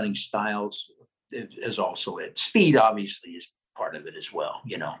 and the running styles is also it. Speed obviously is part of it as well.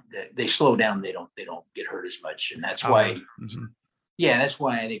 They slow down, they don't get hurt as much, and that's why. Yeah, that's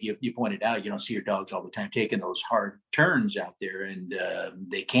why I think you pointed out, you don't see your dogs all the time taking those hard turns out there, and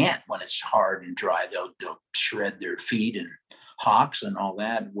they can't when it's hard and dry. They'll shred their feet and hocks and all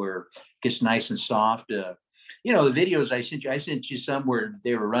that, where it gets nice and soft. The videos I sent you some where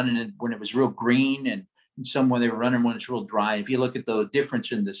they were running it when it was real green, and some when they were running when it's real dry. If you look at the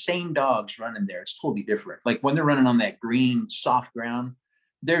difference in the same dogs running there, it's totally different. Like when they're running on that green, soft ground,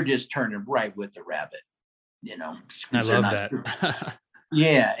 they're just turning right with the rabbit. I love that.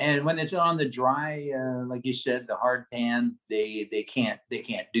 Yeah, and when it's on the dry, like you said, the hard pan, they can't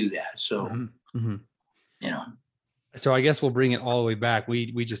do that. So So I guess we'll bring it all the way back.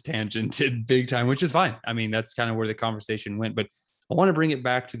 We just tangented big time, which is fine. I mean, that's kind of where the conversation went. But I want to bring it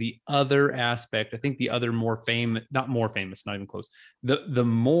back to the other aspect. I think the other not even close.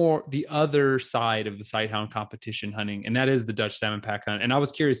 The other side of the Sighthound competition hunting, and that is the Dutch salmon pack hunt. And I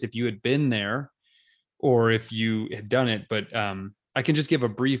was curious if you had been there, or if you had done it, but I can just give a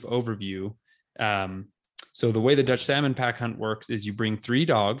brief overview. So the way the Dutch salmon pack hunt works is you bring 3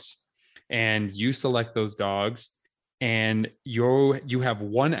 dogs and you select those dogs, and you have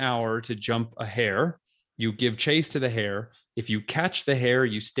 1 hour to jump a hare. You give chase to the hare. If you catch the hare,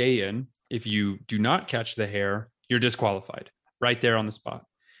 you stay in. If you do not catch the hare, you're disqualified right there on the spot.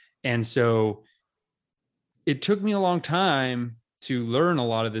 And so it took me a long time to learn a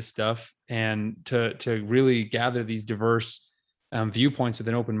lot of this stuff and to really gather these diverse viewpoints with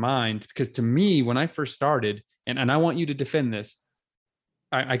an open mind. Because to me, when I first started, and I want you to defend this,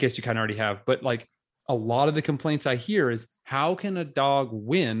 I guess you kind of already have, but like a lot of the complaints I hear is, how can a dog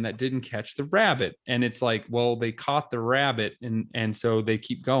win that didn't catch the rabbit? And it's like, well, they caught the rabbit and so they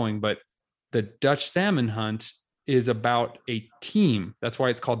keep going. But the Dutch salmon hunt is about a team. That's why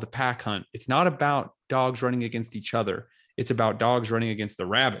it's called the pack hunt. It's not about dogs running against each other. It's about dogs running against the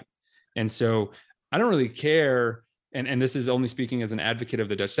rabbit. And so I don't really care and this is only speaking as an advocate of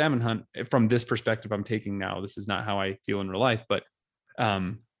the Dutch salmon hunt from this perspective I'm taking now. This is not how I feel in real life, but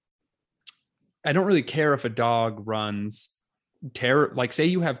I don't really care if a dog runs like say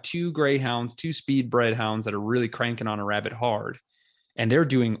you have two greyhounds, two speed bred hounds that are really cranking on a rabbit hard, and they're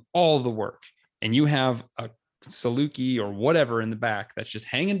doing all the work, and you have a Saluki or whatever in the back that's just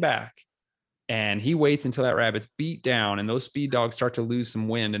hanging back, and he waits until that rabbit's beat down and those speed dogs start to lose some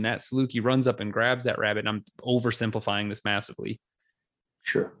wind, and that Saluki runs up and grabs that rabbit. And I'm oversimplifying this massively.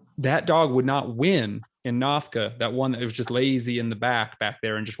 Sure. That dog would not win in Nafka, that one that was just lazy in the back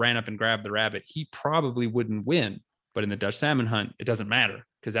there and just ran up and grabbed the rabbit. He probably wouldn't win. But in the Dutch salmon hunt, it doesn't matter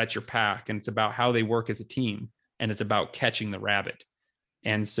because that's your pack, and it's about how they work as a team, and it's about catching the rabbit.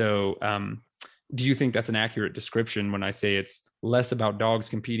 And so do you think that's an accurate description when I say it's less about dogs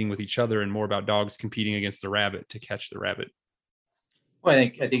competing with each other and more about dogs competing against the rabbit to catch the rabbit? Well,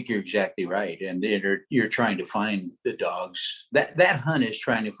 I think you're exactly right. And you're trying to find the dogs. That hunt is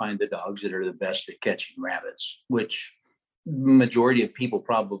trying to find the dogs that are the best at catching rabbits, which majority of people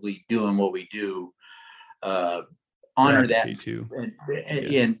probably doing what we do honor that too.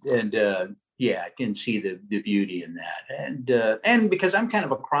 I can see the beauty in that. And because I'm kind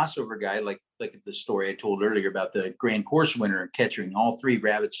of a crossover guy, like the story I told earlier about the Grand Course winner catching all three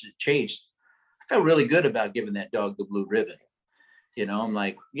rabbits it chased, I felt really good about giving that dog the blue ribbon. You know, I'm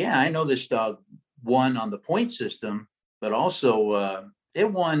like, yeah, I know this dog won on the point system, but also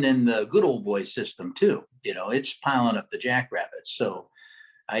it won in the good old boy system too. You know, it's piling up the jackrabbits. So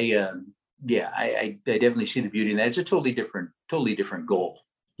I definitely see the beauty in that. It's a totally different goal.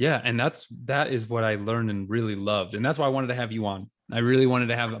 Yeah. And that is what I learned and really loved. And that's why I wanted to have you on. I really wanted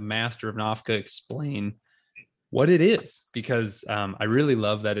to have a master of Nafka explain what it is, because I really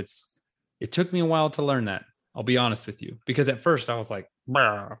love that it took me a while to learn that. I'll be honest with you, because at first I was like,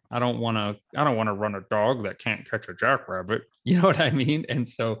 I don't want to run a dog that can't catch a jackrabbit. You know what I mean? And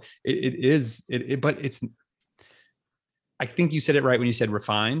so but it's, I think you said it right when you said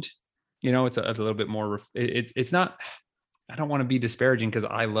refined. You know, it's a little bit more, it's not, I don't want to be disparaging because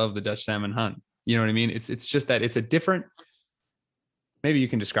I love the Dutch salmon hunt. You know what I mean? It's just that it's a different, maybe you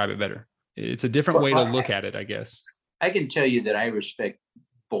can describe it better. It's a different way to look at it, I guess. I can tell you that I respect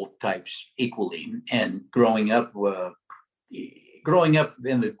both types equally. And growing up with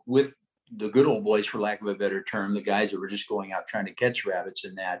the good old boys, for lack of a better term, the guys that were just going out trying to catch rabbits,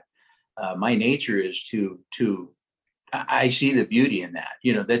 and that my nature is I see the beauty in that.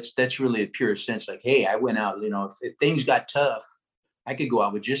 You know, that's really a pure sense. Like, hey, I went out, you know, if things got tough, I could go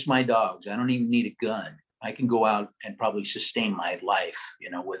out with just my dogs. I don't even need a gun. I can go out and probably sustain my life,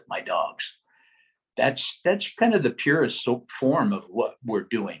 you know, with my dogs. That's kind of the purest form of what we're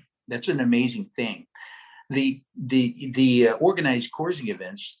doing. That's an amazing thing. The organized coursing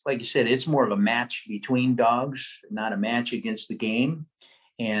events, like you said, it's more of a match between dogs, not a match against the game.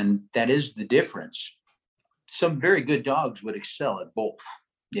 And that is the difference. Some very good dogs would excel at both,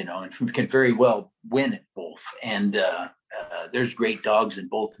 you know, and can very well win at both. And there's great dogs in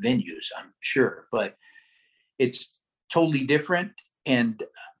both venues, I'm sure, but it's totally different. And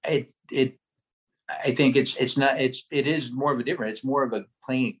I think it is more of a different. It's more of a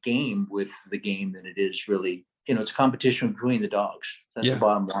playing a game with the game than it is really, you know, it's competition between the dogs. That's the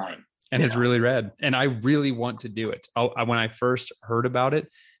bottom line. And it's really rad. And I really want to do it. When I first heard about it,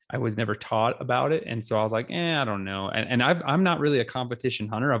 I was never taught about it. And so I was like, I don't know. And I'm not really a competition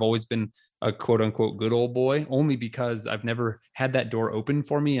hunter. I've always been a quote unquote good old boy, only because I've never had that door open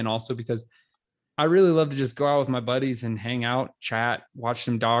for me. And also because I really love to just go out with my buddies and hang out, chat, watch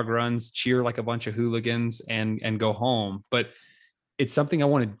some dog runs, cheer like a bunch of hooligans, and go home. But it's something I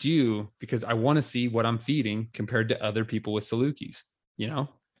want to do because I want to see what I'm feeding compared to other people with Salukis, you know?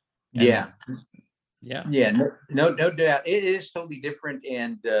 Yeah. No doubt. It is totally different.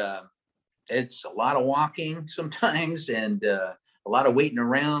 And it's a lot of walking sometimes, and a lot of waiting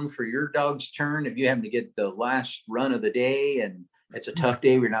around for your dog's turn. If you happen to get the last run of the day and it's a tough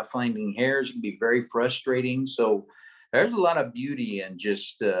day, we're not finding hares, it can be very frustrating. So there's a lot of beauty in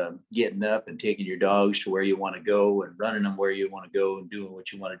just getting up and taking your dogs to where you want to go and running them where you want to go and doing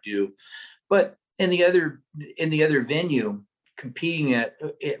what you want to do. But in the other venue, competing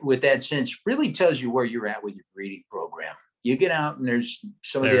with that sense really tells you where you're at with your breeding program. You get out and there's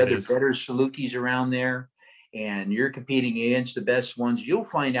some of the other better Salukis around there, and you're competing against the best ones. You'll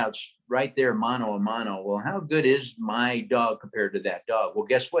find out right there, mano a mano. Well, how good is my dog compared to that dog? Well,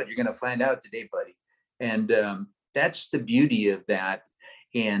 guess what? You're going to find out today, buddy. And that's the beauty of that,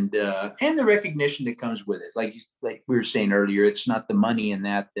 and the recognition that comes with it. Like we were saying earlier, it's not the money in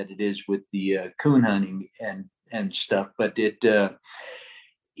that it is with the coon hunting and stuff, but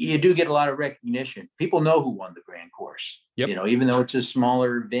you do get a lot of recognition. People know who won the grand course. Yep. You know, even though it's a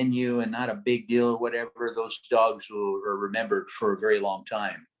smaller venue and not a big deal or whatever, those dogs are remembered for a very long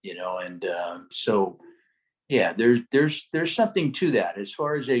time. You know, and so yeah, there's something to that as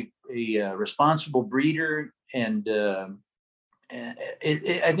far as a responsible breeder, and I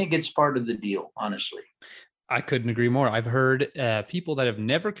think it's part of the deal, honestly. I couldn't agree more. I've heard people that have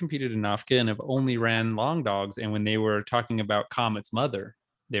never competed in NAFCA and have only ran long dogs, and when they were talking about Comet's mother,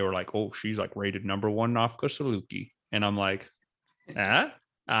 they were like, "Oh, she's like rated #1 NAFCA Saluki," and I'm like,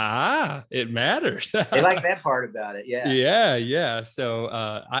 it matters. They like that part about it, yeah. So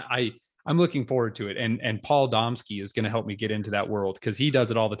I'm looking forward to it, and Paul Domsky is going to help me get into that world because he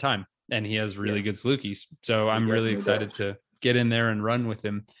does it all the time, and he has really good Salukis. So I'm really excited to get in there and run with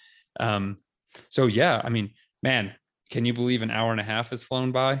him. So yeah, I mean, man, can you believe an hour and a half has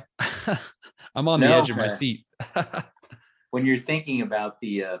flown by? I'm on the edge of my seat. When you're thinking about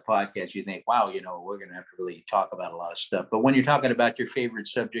the podcast, you think, wow, you know, we're going to have to really talk about a lot of stuff. But when you're talking about your favorite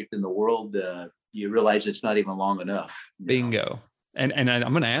subject in the world, you realize it's not even long enough. Bingo. And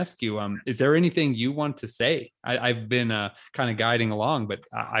I'm going to ask you, is there anything you want to say? I've been kind of guiding along, but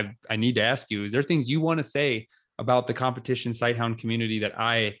I need to ask you, is there things you want to say about the competition Sighthound community that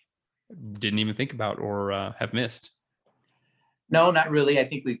I didn't even think about or have missed? No, not really. I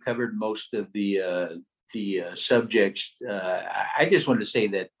think we've covered most of the subjects. I just wanted to say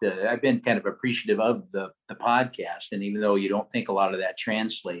that I've been kind of appreciative of the podcast, and even though you don't think a lot of that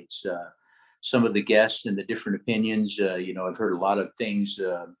translates, some of the guests and the different opinions, you know, I've heard a lot of things,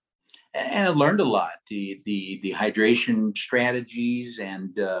 and I learned a lot. The hydration strategies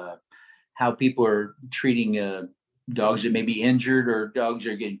and how people are treating dogs that may be injured or dogs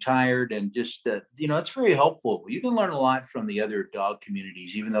are getting tired, and just you know, it's very helpful. You can learn a lot from the other dog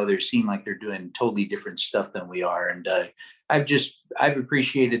communities, even though they seem like they're doing totally different stuff than we are. And I've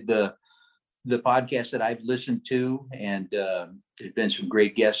appreciated the podcast that I've listened to, and there's been some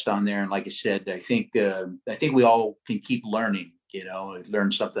great guests on there. And like I said, I think we all can keep learning. You know,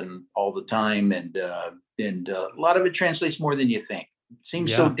 learn something all the time, and a lot of it translates more than you think. It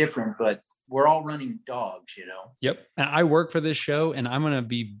seems so different, but we're all running dogs, you know? Yep. And I work for this show, and I'm going to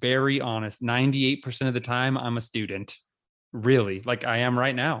be very honest. 98% of the time I'm a student, really, like I am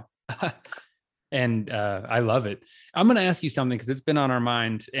right now. And I love it. I'm going to ask you something because it's been on our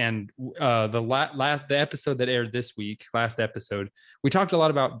mind. And the episode that aired this week, last episode, we talked a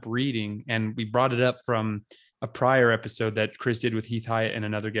lot about breeding, and we brought it up from a prior episode that Chris did with Heath Hyatt and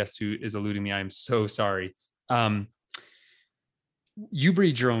another guest who is eluding me. I'm so sorry. You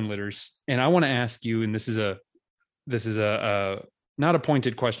breed your own litters, and I want to ask you, and this is a not a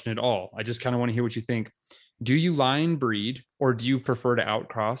pointed question at all. I just kind of want to hear what you think. Do you line breed, or do you prefer to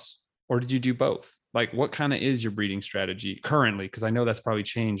outcross, or did you do both? Like, what kind of is your breeding strategy currently? Because I know that's probably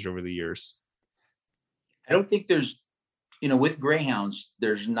changed over the years. I don't think there's, you know, with greyhounds,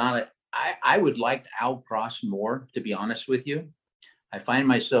 there's not I would like to outcross more, to be honest with you. I find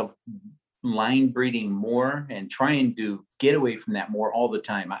myself line breeding more and trying to get away from that more all the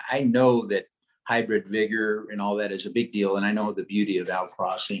time. I know that hybrid vigor and all that is a big deal, and I know the beauty of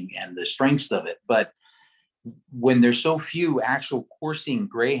outcrossing and the strengths of it. But when there's so few actual coursing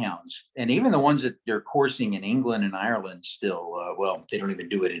greyhounds, and even the ones that they're coursing in England and Ireland still, well, they don't even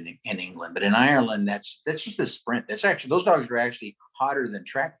do it in England, but in Ireland, that's just a sprint. That's actually, those dogs are actually hotter than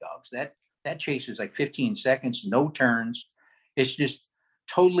track dogs. That chase is like 15 seconds, no turns. It's just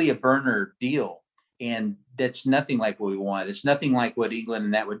totally a burner deal. And that's nothing like what we want. It's nothing like what England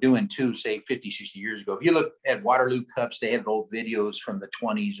and that were doing too, say 50, 60 years ago. If you look at Waterloo Cups, they have old videos from the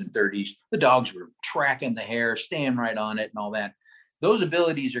 20s and 30s. The dogs were tracking the hare, staying right on it and all that. Those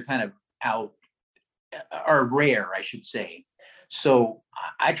abilities are kind of are rare, I should say. So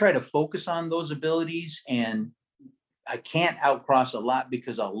I try to focus on those abilities, and I can't outcross a lot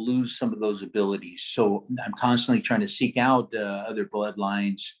because I'll lose some of those abilities. So I'm constantly trying to seek out other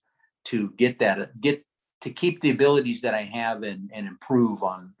bloodlines to keep the abilities that I have and improve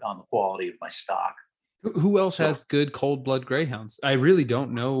on the quality of my stock. Who else has good cold blood greyhounds? I really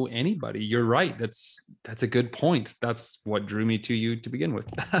don't know anybody. You're right. That's a good point. That's what drew me to you to begin with.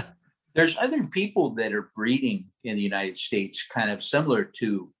 There's other people that are breeding in the United States, kind of similar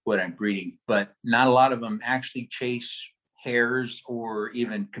to what I'm breeding, but not a lot of them actually chase hares or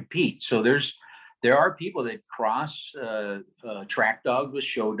even compete. So there are people that cross track dogs with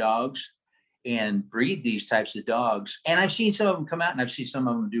show dogs and breed these types of dogs. And I've seen some of them come out, and I've seen some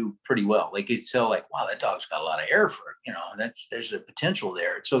of them do pretty well. Like you tell, like, wow, that dog's got a lot of hair for it. You know, there's a potential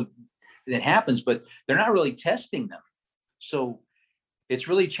there. So it happens, but they're not really testing them. So it's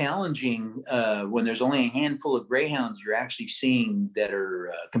really challenging when there's only a handful of greyhounds you're actually seeing that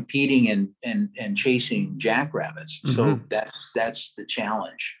are competing and chasing jackrabbits. Mm-hmm. So that's the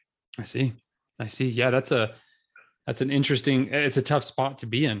challenge. I see. Yeah, that's an interesting. It's a tough spot to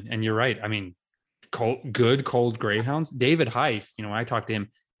be in, and you're right. I mean, good cold greyhounds. David Heiss, when I talked to him,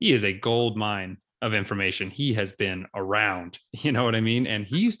 he is a gold mine of information. He has been around. You know what I mean? And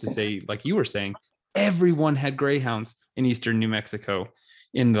he used to say, like you were saying, everyone had greyhounds in eastern New Mexico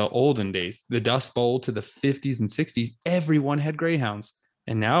in the olden days, the Dust Bowl to the 50s and 60s. Everyone had greyhounds,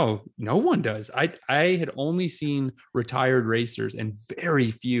 and now no one does. I had only seen retired racers and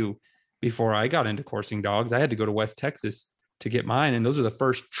very few before I got into coursing dogs. I had to go to West Texas to get mine, and those are the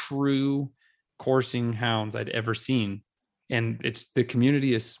first true coursing hounds I'd ever seen. And the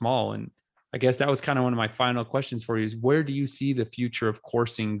community is small. And I guess that was kind of one of my final questions for you is, where do you see the future of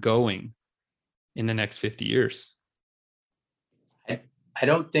coursing going in the next 50 years? I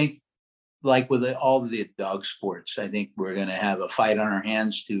don't think, like with all the dog sports, I think we're going to have a fight on our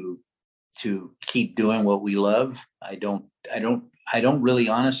hands to keep doing what we love. I don't really,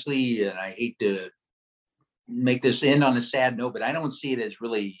 honestly, and I hate to make this end on a sad note, but I don't see it as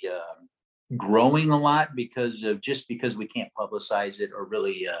really growing a lot because we can't publicize it or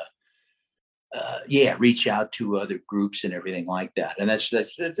really reach out to other groups and everything like that. And that's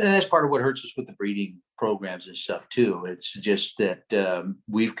part of what hurts us with the breeding programs and stuff too. It's just that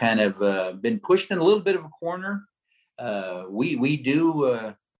we've kind of been pushed in a little bit of a corner. We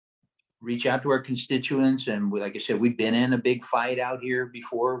do reach out to our constituents, and like I said, we've been in a big fight out here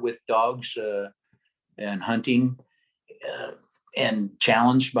before with dogs and hunting and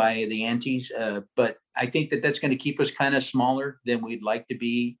challenged by the antis. But I think that's going to keep us kind of smaller than we'd like to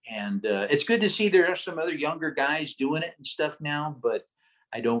be. And it's good to see there are some other younger guys doing it and stuff now, but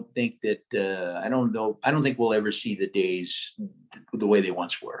I don't think that, I don't think we'll ever see the days the way they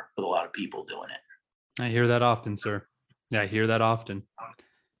once were with a lot of people doing it. I hear that often, sir. Yeah, I hear that often.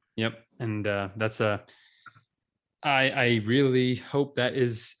 Yep. And I really hope that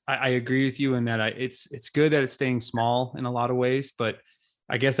is, I agree with you in that it's good that it's staying small in a lot of ways, but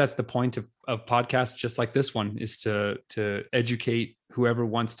I guess that's the point of podcasts just like this one, is to educate whoever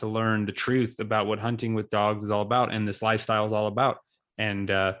wants to learn the truth about what hunting with dogs is all about and this lifestyle is all about.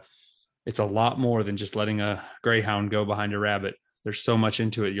 And it's a lot more than just letting a greyhound go behind a rabbit. There's so much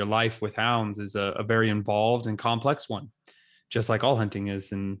into it. Your life with hounds is a very involved and complex one, just like all hunting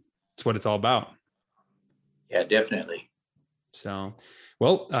is. And it's what it's all about. Yeah, definitely. So,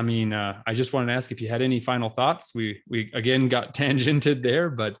 well, I mean, I just wanted to ask if you had any final thoughts. We again got tangented there,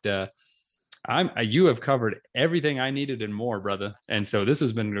 but you have covered everything I needed and more, brother. And so this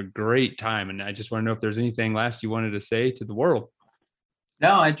has been a great time. And I just want to know if there's anything last you wanted to say to the world.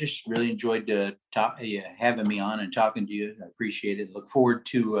 No, I just really enjoyed having me on and talking to you. I appreciate it. Look forward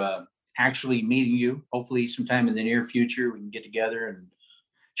to actually meeting you. Hopefully sometime in the near future, we can get together and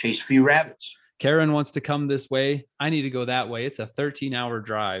chase a few rabbits. Karen wants to come this way. I need to go that way. It's a 13-hour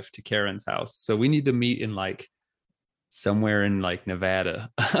drive to Karen's house. So we need to meet in somewhere in Nevada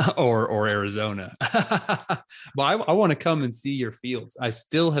or Arizona. But I want to come and see your fields. I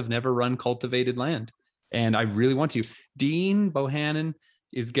still have never run cultivated land, and I really want to. Dean Bohannon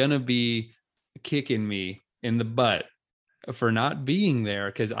is going to be kicking me in the butt for not being there,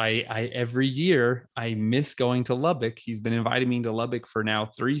 because I every year I miss going to Lubbock. He's been inviting me to Lubbock for now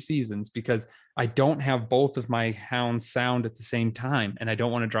 3 seasons because I don't have both of my hounds sound at the same time, and I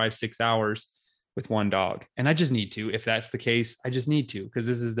don't want to drive 6 hours with one dog. And I just need to. If that's the case, I just need to, because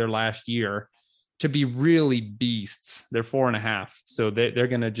this is their last year to be really beasts. They're 4.5, so they're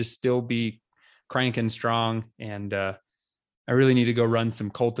going to just still be cranking strong. And I really need to go run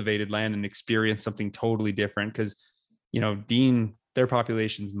some cultivated land and experience something totally different, because Dean, their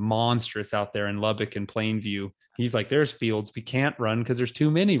population's monstrous out there in Lubbock and Plainview. He's like, there's fields we can't run because there's too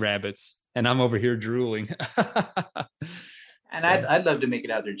many rabbits. And I'm over here drooling. And I'd love to make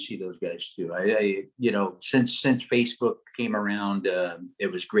it out there and see those guys too. I since Facebook came around, it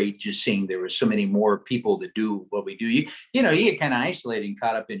was great just seeing there were so many more people that do what we do. You get kind of isolated and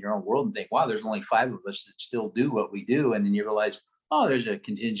caught up in your own world and think, wow, there's only 5 of us that still do what we do. And then you realize, oh, there's a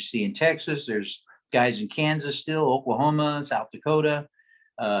contingency in Texas. There's guys in Kansas still, Oklahoma, South Dakota.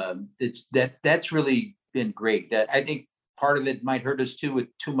 That's really been great. That I think part of it might hurt us too with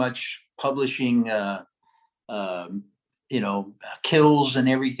too much publishing, kills and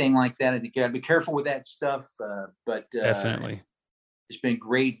everything like that. I think you got to be careful with that stuff. But definitely, it's been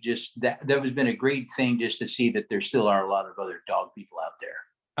great. Just that has been a great thing just to see that there still are a lot of other dog people out there.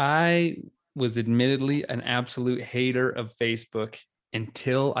 I was admittedly an absolute hater of Facebook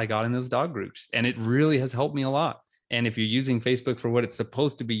until I got in those dog groups, and it really has helped me a lot. And if you're using Facebook for what it's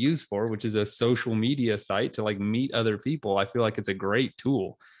supposed to be used for, which is a social media site to like meet other people, I feel like it's a great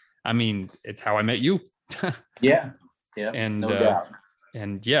tool. I mean, it's how I met you. Yeah. And, no doubt.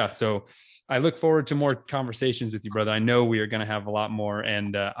 And yeah, so I look forward to more conversations with you, brother. I know we are going to have a lot more,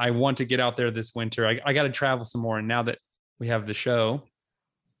 and I want to get out there this winter. I got to travel some more. And now that we have the show,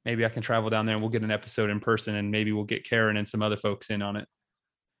 maybe I can travel down there and we'll get an episode in person, and maybe we'll get Karen and some other folks in on it.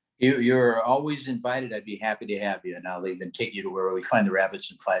 You're always invited. I'd be happy to have you, and I'll even take you to where we find the rabbits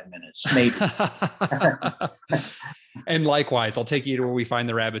in 5 minutes, maybe. And likewise, I'll take you to where we find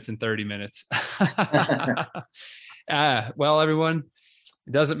the rabbits in 30 minutes. Well, everyone,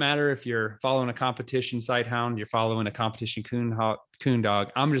 it doesn't matter if you're following a competition Sighthound, you're following a competition coon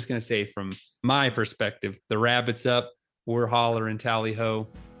dog. I'm just going to say, from my perspective, the rabbit's up, we're hollering tally ho.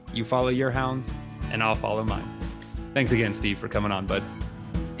 You follow your hounds and I'll follow mine. Thanks again, Steve, for coming on, bud.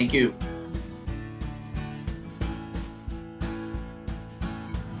 Thank you.